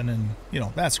often, and you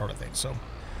know, that sort of thing. So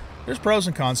there's pros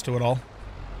and cons to it all.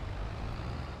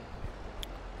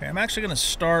 Okay, I'm actually going to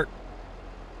start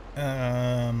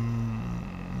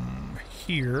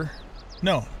here.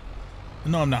 No,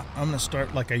 I'm not. I'm going to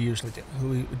start like I usually do.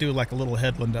 We do like a little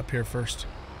headland up here first.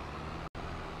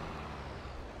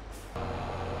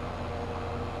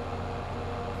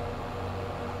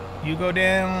 You go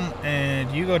down,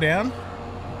 and you go down.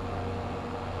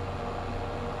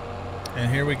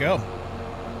 And here we go.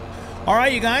 All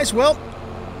right, you guys. Well,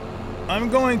 I'm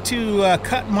going to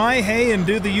cut my hay and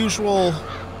do the usual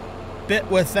bit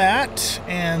with that,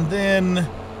 and then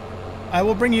I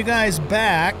will bring you guys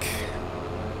back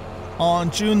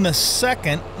on June the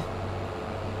 2nd,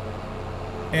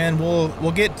 and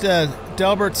we'll get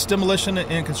Delbert's Demolition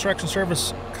and Construction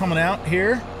Service coming out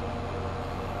here,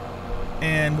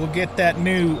 and we'll get that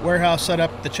new warehouse set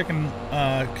up, the chicken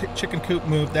coop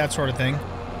moved, that sort of thing.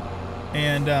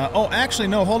 And oh, actually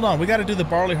no, hold on, we got to do the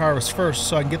barley harvest first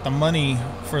so I can get the money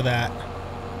for that.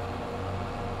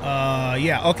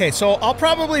 Yeah, okay, so I'll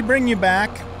probably bring you back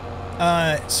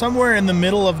somewhere in the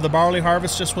middle of the barley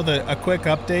harvest just with a quick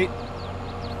update,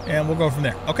 and we'll go from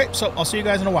there. Okay, so I'll see you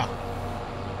guys in a while.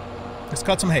 Let's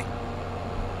cut some hay.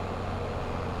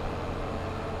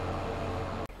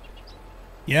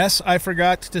 Yes, I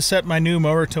forgot to set my new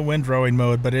mower to windrowing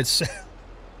mode, but it's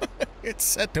it's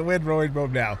set to windrowing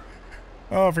mode now.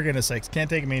 Oh, for goodness sakes, can't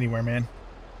take me anywhere, man.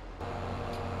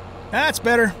 That's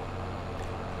better.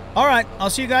 All right, I'll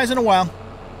see you guys in a while.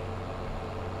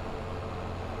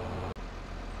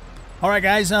 All right,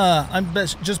 guys, I'm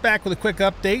just back with a quick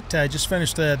update. I just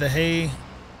finished the hay,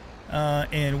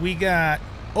 and we got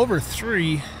over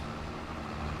 3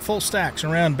 full stacks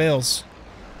around bales.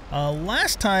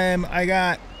 Last time I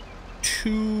got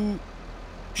 2,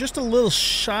 just a little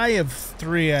shy of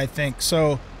 3, I think.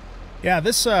 So, yeah,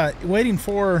 this waiting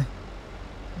for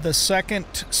the second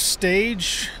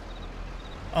stage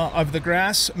of the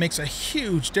grass makes a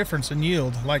huge difference in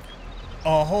yield, like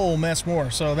a whole mess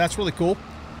more. So that's really cool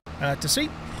to see.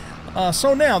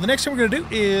 So now the next thing we're going to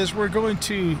do is we're going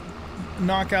to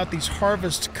knock out these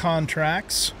harvest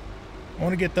contracts. I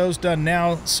want to get those done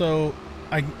now so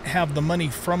I have the money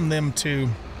from them to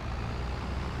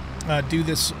do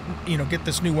this, you know, get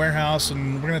this new warehouse,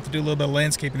 and we're gonna have to do a little bit of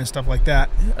landscaping and stuff like that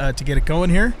to get it going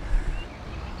here.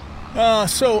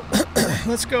 So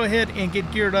let's go ahead and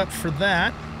get geared up for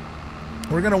that.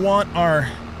 We're gonna want our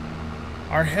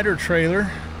header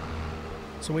trailer,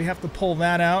 so we have to pull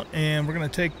that out, and we're gonna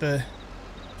take the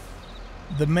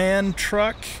man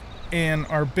truck and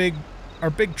our big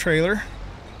trailer.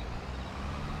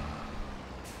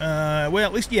 Well,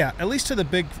 at least to the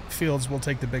big fields we'll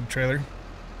take the big trailer.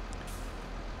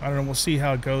 I don't know, we'll see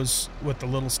how it goes with the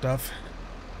little stuff.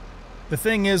 The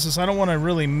thing is I don't want to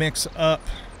really mix up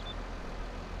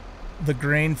the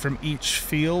grain from each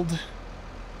field.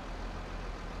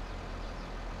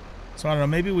 So I don't know,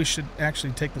 maybe we should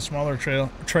actually take the smaller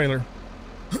trailer.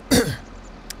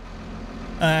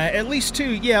 At least to,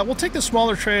 yeah, we'll take the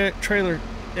smaller trailer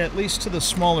at least to the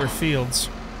smaller fields.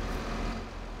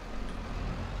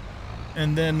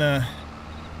 And then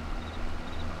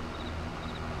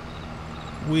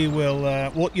we will,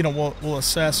 we'll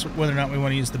assess whether or not we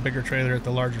want to use the bigger trailer at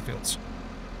the larger fields.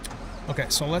 Okay,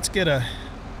 so let's get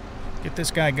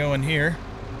this guy going here.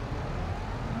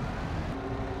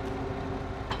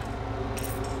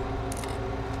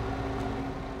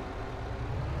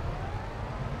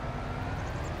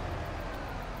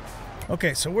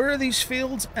 Okay, so where are these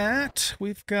fields at?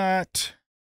 We've got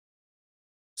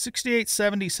 68,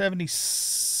 70,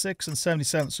 76, and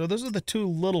 77. So those are the two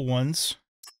little ones.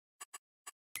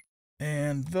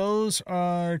 And those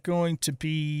are going to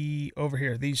be over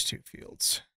here, these two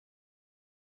fields.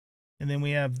 And then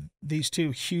we have these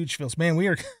two huge fields. Man,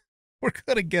 we're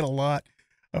going to get a lot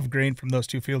of grain from those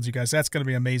two fields, you guys. That's going to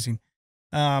be amazing.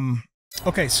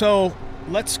 Okay, so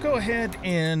let's go ahead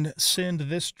and send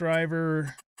this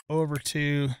driver over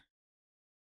to,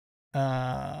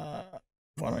 why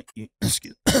don't you,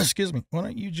 excuse me, why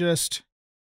don't you just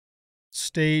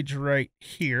stage right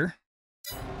here.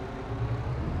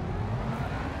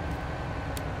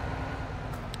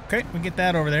 Okay, we get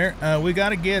that over there. We got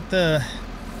to get the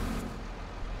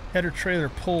header trailer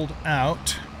pulled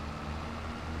out.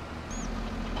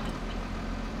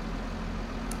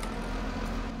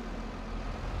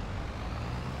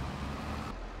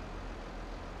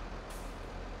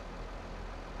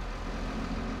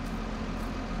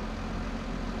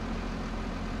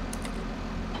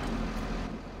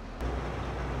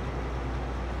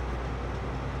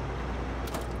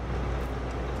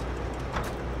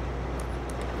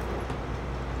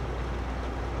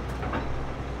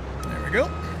 Go.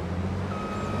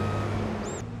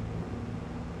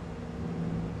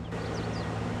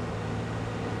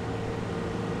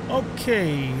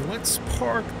 Okay, let's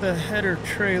park the header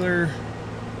trailer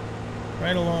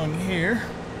right along here.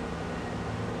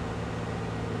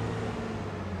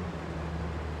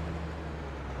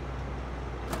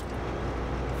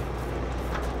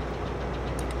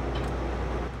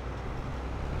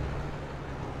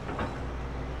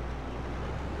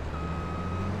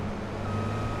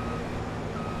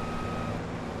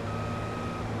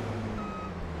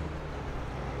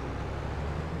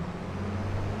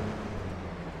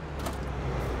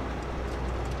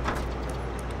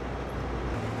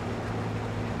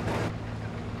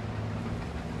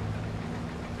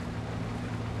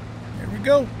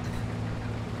 Go.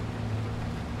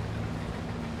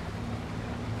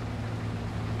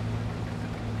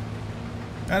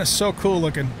 That is so cool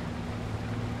looking.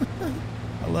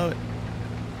 I love it.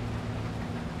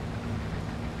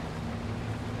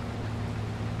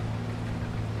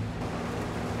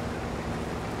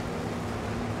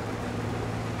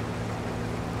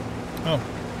 Oh,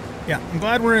 yeah. I'm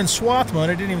glad we're in swath mode.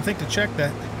 I didn't even think to check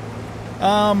that.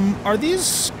 Are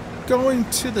these going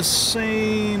to the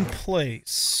same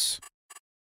place?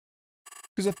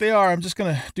 Because if they are, I'm just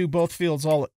going to do both fields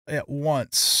all at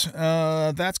once.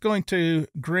 That's going to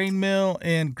grain mill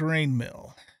and grain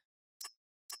mill.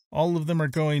 All of them are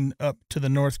going up to the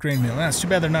north grain mill. That's too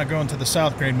bad they're not going to the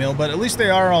south grain mill, but at least they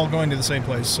are all going to the same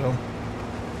place. So,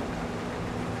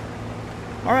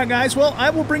 all right, guys. Well, I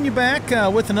will bring you back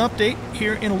with an update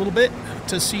here in a little bit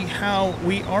to see how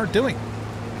we are doing.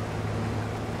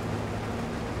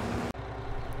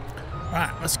 All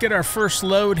right, let's get our first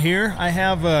load here. I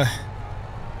have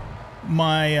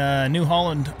my New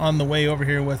Holland on the way over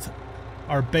here with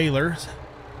our baler.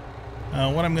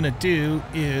 What I'm going to do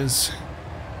is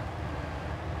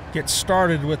get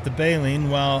started with the baling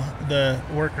while the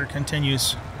worker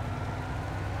continues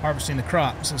harvesting the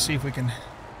crops and see if we can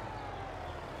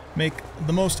make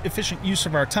the most efficient use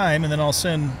of our time, and then I'll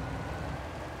send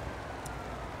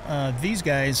these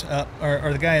guys up,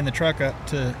 or the guy in the truck up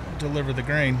to deliver the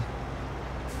grain.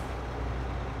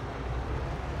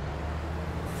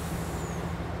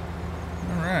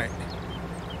 Alright.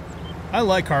 I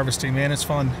like harvesting, man. It's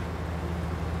fun.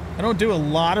 I don't do a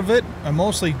lot of it. I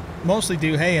mostly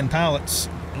do hay and pallets,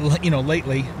 you know,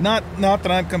 lately. Not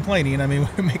that I'm complaining. I mean,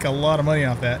 we make a lot of money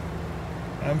off that.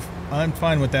 I'm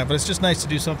fine with that, but it's just nice to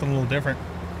do something a little different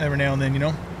every now and then, you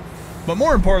know. But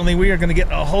more importantly, we are going to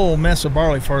get a whole mess of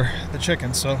barley for the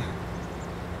chickens, so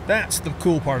that's the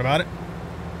cool part about it.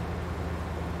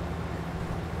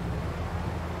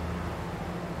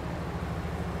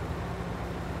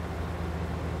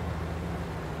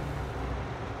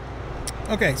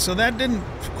 Okay, so that didn't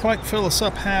quite fill us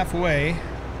up halfway.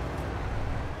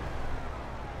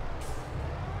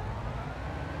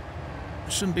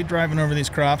 Shouldn't be driving over these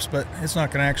crops, but it's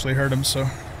not going to actually hurt them, so.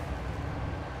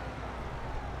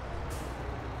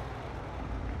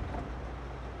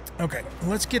 Okay,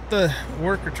 let's get the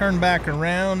worker turned back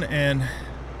around and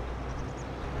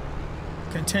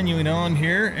continuing on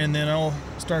here, and then I'll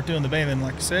start doing the baling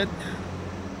like I said.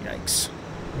 Yikes.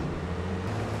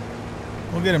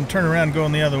 We'll get him turned around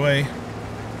going the other way.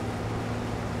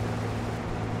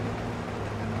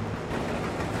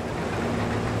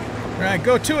 All right,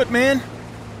 go to it, man.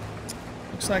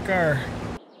 Looks like our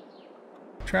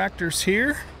tractor's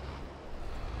here.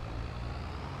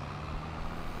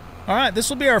 All right, this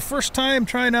will be our first time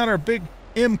trying out our big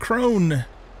M Crone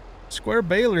square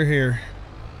baler here.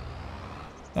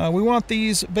 We want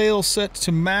these bales set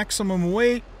to maximum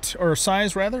weight, or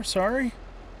size rather, sorry.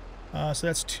 So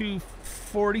that's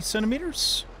 240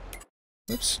 centimeters.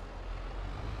 Oops.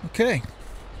 Okay.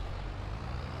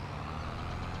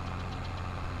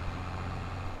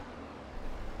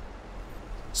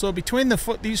 So between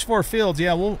these 4 fields,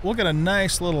 yeah, we'll get a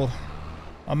nice little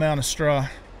amount of straw.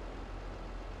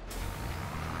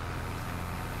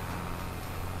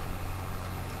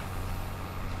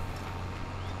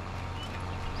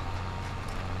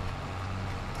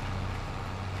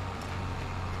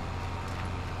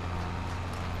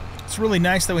 It's really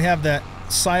nice that we have that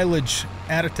silage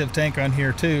additive tank on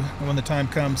here too when the time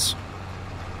comes.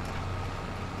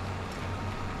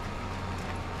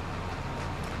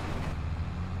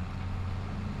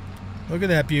 Look at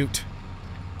that beaut.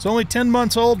 It's only 10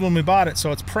 months old when we bought it, so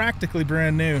it's practically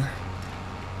brand new.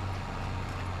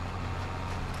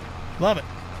 Love it.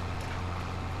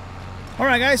 All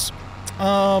right, guys.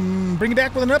 Bring you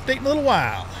back with an update in a little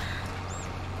while.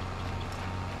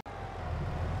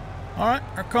 All right,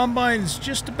 our combine is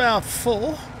just about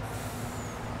full.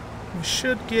 We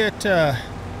should get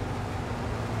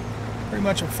pretty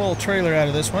much a full trailer out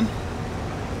of this one.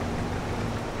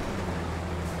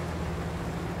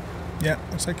 Yeah,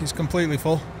 looks like he's completely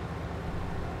full.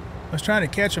 I was trying to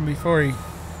catch him before he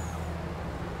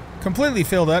completely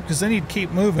filled up, because then he'd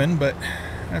keep moving, but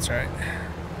that's all right.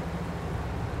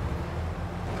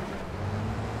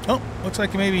 Oh, looks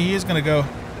like maybe he is going to go.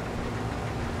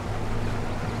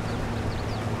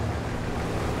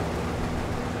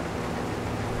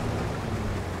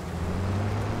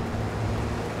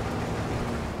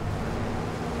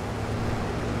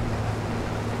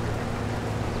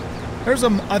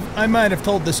 I might have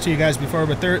told this to you guys before,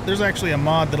 but there's actually a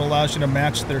mod that allows you to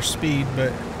match their speed,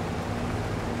 but...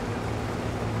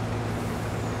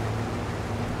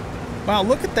 Wow,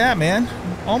 look at that, man.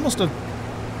 Almost a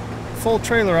full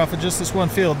trailer off of just this one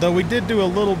field, though we did do a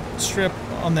little strip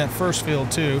on that first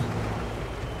field, too.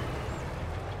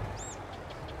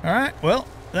 Alright, well,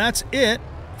 that's it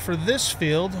for this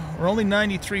field. We're only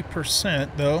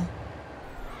 93%, though.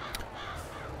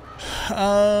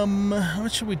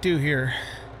 What should we do here?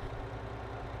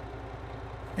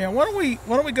 Yeah, why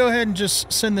don't we go ahead and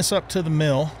just send this up to the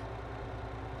mill.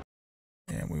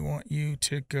 And we want you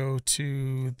to go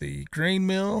to the grain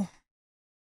mill.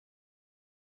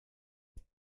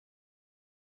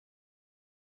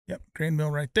 Yep, grain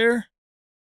mill right there.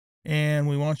 And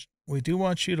we do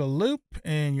want you to loop,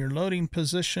 and your loading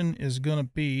position is going to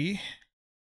be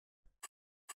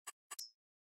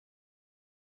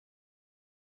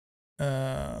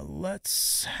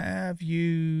let's have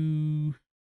you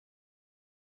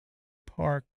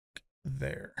park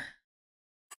there.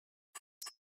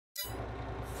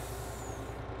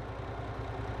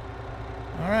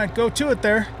 All right, go to it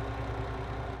there.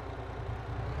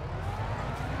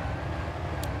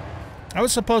 I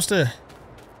was supposed to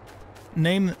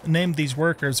name these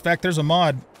workers. In fact, there's a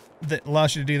mod that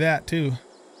allows you to do that too.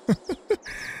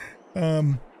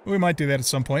 We might do that at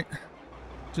some point,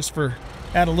 just for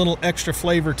add a little extra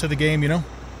flavor to the game, you know.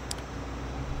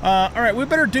 All right, we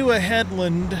better do a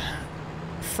headland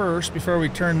first before we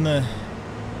turn the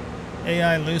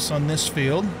AI loose on this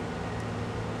field.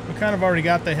 We kind of already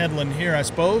got the headland here, I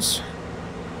suppose.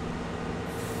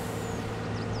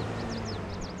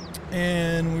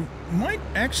 And we might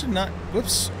actually not...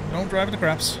 Whoops, don't drive into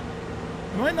craps.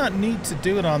 We might not need to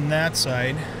do it on that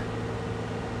side.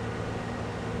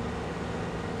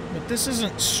 But this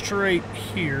isn't straight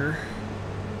here.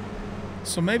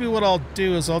 So maybe what I'll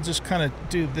do is I'll just kind of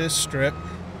do this strip.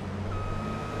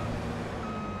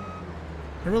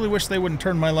 I really wish they wouldn't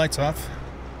turn my lights off.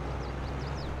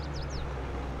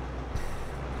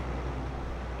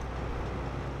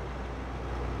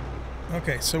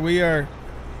 Okay, so we are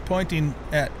pointing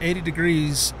at 80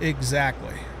 degrees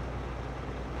exactly.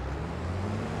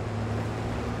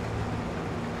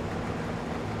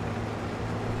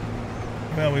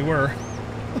 Well, we were.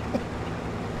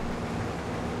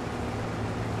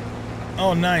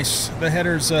 Oh, nice. The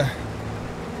header's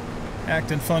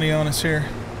acting funny on us here.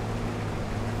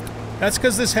 That's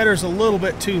because this header's a little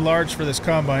bit too large for this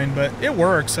combine, but it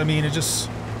works. I mean, it just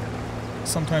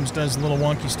sometimes does little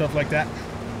wonky stuff like that.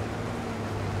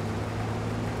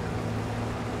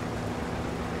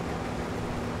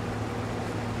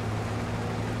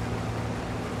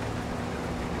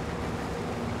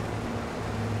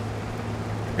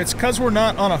 It's because we're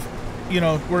not on a, you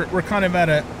know, we're kind of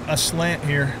at a slant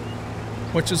here,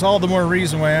 which is all the more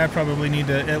reason why I probably need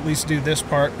to at least do this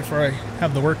part before I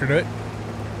have the worker do it.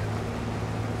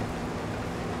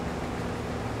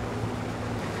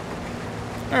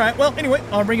 All right, well, anyway,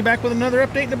 I'll bring you back with another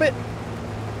update in a bit.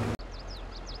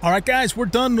 All right, guys, we're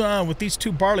done with these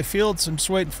 2 barley fields. I'm just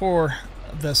waiting for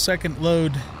the second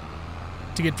load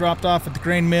to get dropped off at the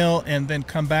grain mill and then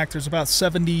come back. There's about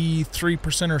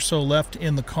 73% or so left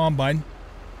in the combine.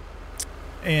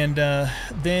 And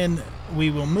then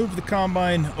we will move the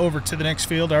combine over to the next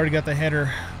field. I already got the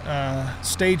header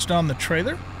staged on the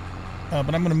trailer,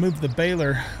 but I'm going to move the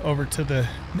baler over to the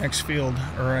next field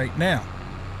right now.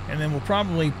 And then we'll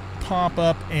probably pop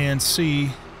up and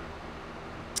see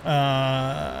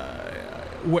how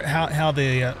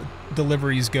the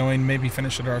delivery is going, maybe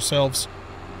finish it ourselves.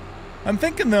 I'm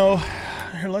thinking, though,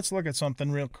 here, let's look at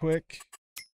something real quick.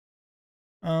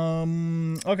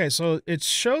 Okay, so it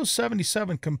shows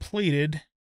 77 completed.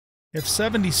 If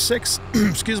 76,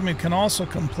 excuse me, can also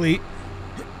complete,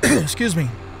 excuse me,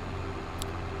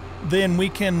 then we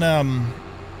can,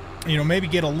 you know, maybe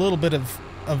get a little bit of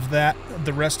that,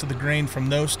 the rest of the grain from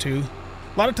those 2.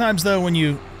 A lot of times, though, when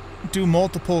you do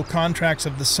multiple contracts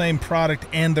of the same product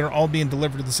and they're all being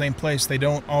delivered to the same place, they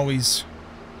don't always,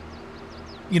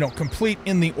 you know, complete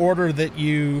in the order that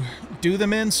you do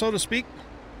them in, so to speak.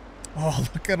 Oh,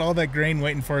 look at all that grain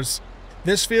waiting for us.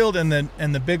 This field and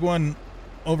the big one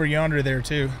over yonder there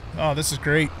too. Oh, this is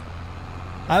great.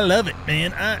 I love it,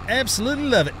 man. I absolutely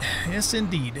love it. Yes,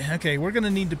 indeed. Okay, we're going to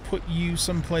need to put you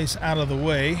someplace out of the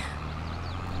way.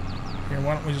 Here,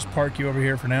 why don't we just park you over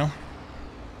here for now?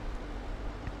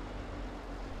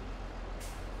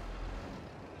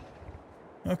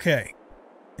 Okay,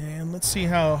 and let's see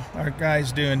how our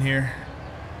guy's doing here.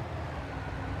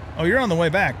 Oh, you're on the way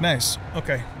back. Nice.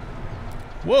 Okay.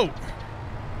 Whoa.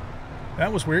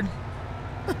 That was weird.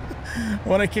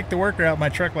 When I kicked the worker out, my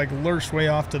truck like lurched way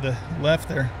off to the left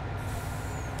there.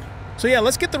 So yeah,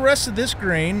 let's get the rest of this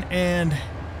grain, and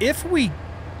if we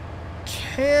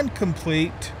can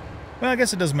complete... Well, I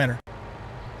guess it doesn't matter.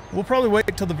 We'll probably wait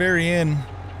till the very end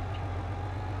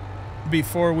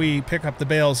before we pick up the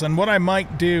bales. And what I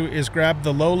might do is grab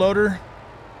the low loader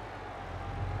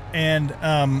and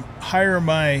hire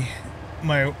my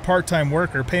part-time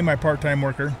worker, pay my part-time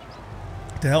worker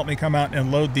to help me come out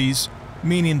and load these,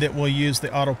 meaning that we'll use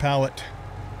the auto pallet.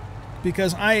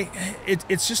 Because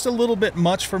it's just a little bit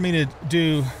much for me to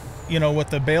do, you know, with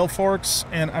the bale forks,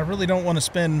 and I really don't want to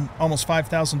spend almost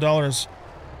 $5,000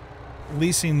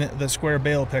 leasing the square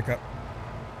bale pickup.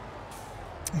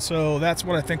 So that's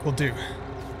what I think we'll do.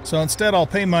 So instead, I'll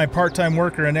pay my part-time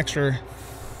worker an extra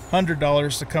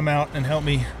 $100 to come out and help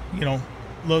me, you know,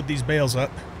 load these bales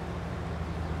up.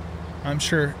 I'm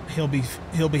sure he'll be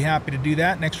happy to do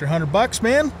that. An extra $100,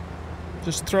 man,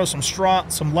 just to throw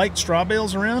some light straw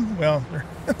bales around. Well,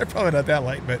 they're probably not that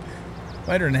light, but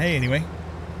lighter than hay anyway.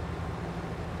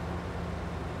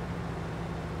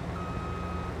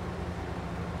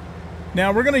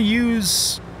 Now we're gonna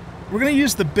use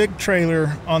the big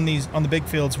trailer on the big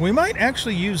fields. We might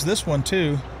actually use this one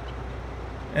too,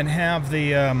 and have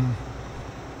the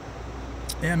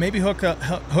yeah, maybe hook the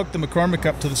McCormick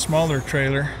up to the smaller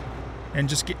trailer, and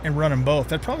just run them both.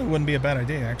 That probably wouldn't be a bad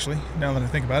idea, actually, now that I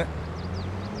think about it.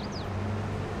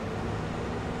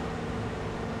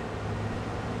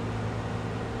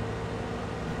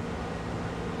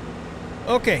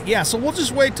 Okay, yeah, so we'll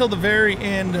just wait till the very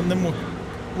end, and then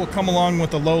we'll come along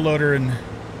with the low loader and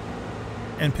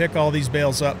pick all these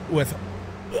bales up with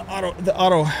the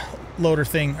auto loader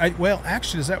thing. Well,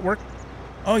 actually, does that work?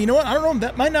 Oh, you know what? I don't know.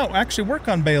 That might not actually work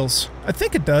on bales. I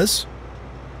think it does.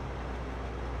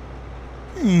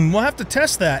 We'll have to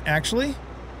test that, actually.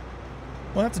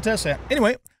 We'll have to test that.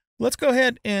 Anyway, let's go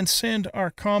ahead and send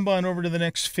our combine over to the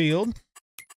next field.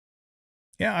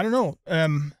 Yeah, I don't know.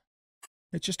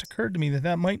 It just occurred to me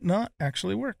that might not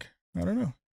actually work. I don't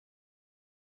know.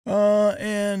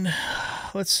 And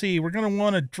let's see. We're going to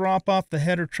want to drop off the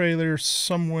header trailer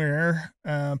somewhere.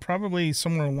 Probably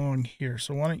somewhere along here.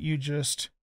 So why don't you just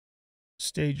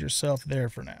stage yourself there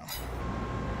for now.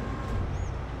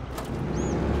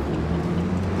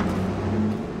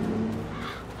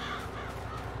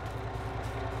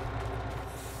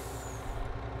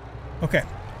 Okay.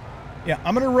 Yeah,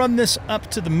 I'm going to run this up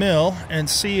to the mill and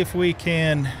see if we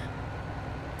can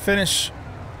finish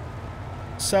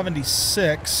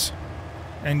 76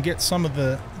 and get some of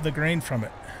the grain from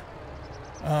it.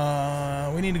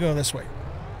 We need to go this way.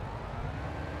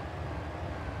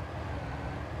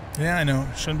 Yeah, I know.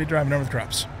 Shouldn't be driving over the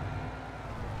crops.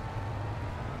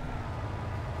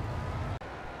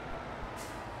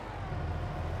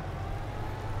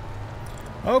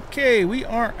 Okay, we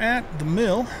are at the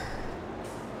mill.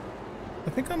 I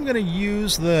think I'm going to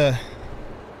use the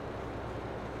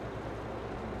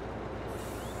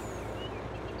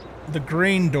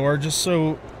grain door just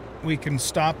so we can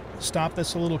stop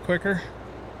this a little quicker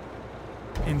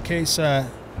in case that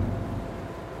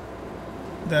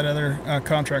other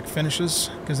contract finishes,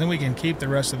 because then we can keep the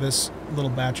rest of this little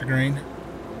batch of grain.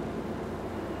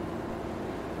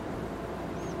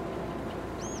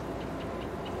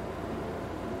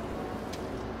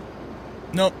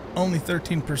 Nope, only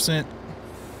 13%.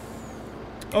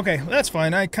 Okay, that's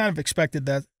fine. I kind of expected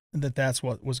that's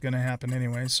what was going to happen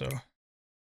anyway, so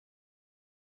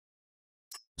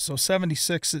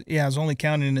 76, yeah, I was only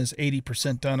counting as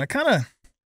 80% done. I kind of,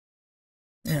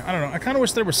 yeah, I don't know. I kind of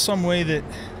wish there was some way that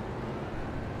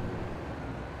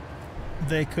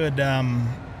they could,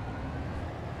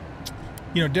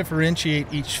 you know,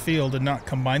 differentiate each field and not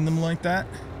combine them like that.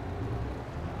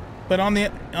 But on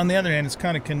the other hand, it's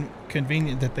kind of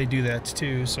convenient that they do that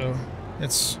too. So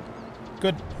it's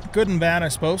good and bad, I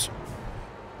suppose.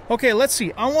 Okay, let's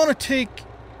see. I want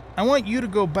you to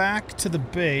go back to the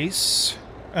base,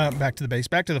 back to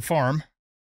the farm,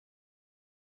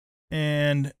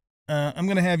 and I'm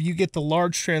gonna have you get the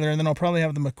large trailer, and then I'll probably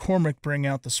have the McCormick bring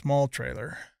out the small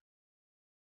trailer.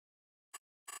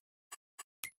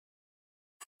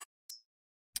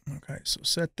 Okay, so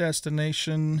set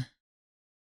destination.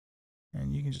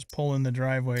 And you can just pull in the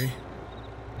driveway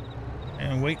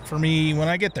and wait for me when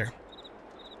I get there.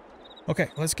 Okay,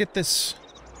 let's get this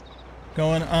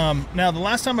going. Now, the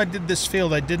last time I did this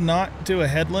field, I did not do a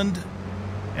headland.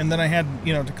 And then I had,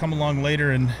 you know, to come along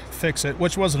later and fix it,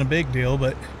 which wasn't a big deal,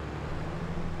 but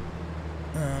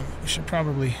we should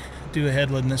probably do a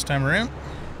headland this time around.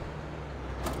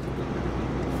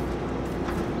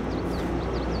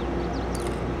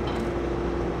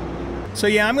 So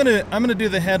yeah, I'm gonna do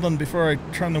the headland before I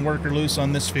turn the worker loose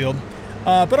on this field.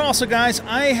 But also, guys,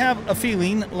 I have a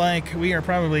feeling like we are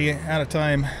probably out of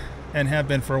time and have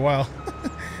been for a while.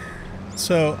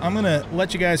 So I'm gonna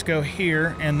let you guys go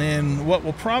here, and then what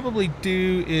we'll probably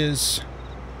do is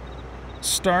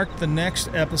start the next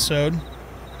episode.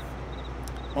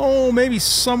 Oh, maybe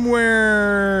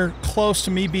somewhere close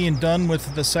to me being done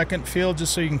with the second field,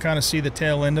 just so you can kind of see the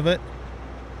tail end of it.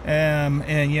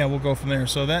 And yeah, we'll go from there.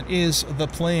 So that is the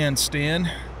plan, Stan.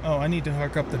 Oh, I need to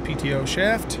hook up the PTO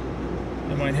shaft.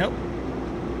 That might help.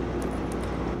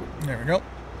 There we go.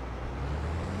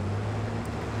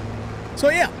 So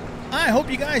yeah, I hope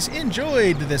you guys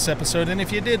enjoyed this episode, and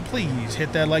if you did, please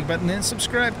hit that like button and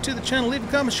subscribe to the channel. Leave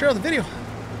a comment, share the video,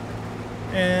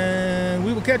 and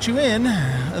we will catch you in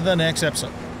the next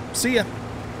episode. See ya.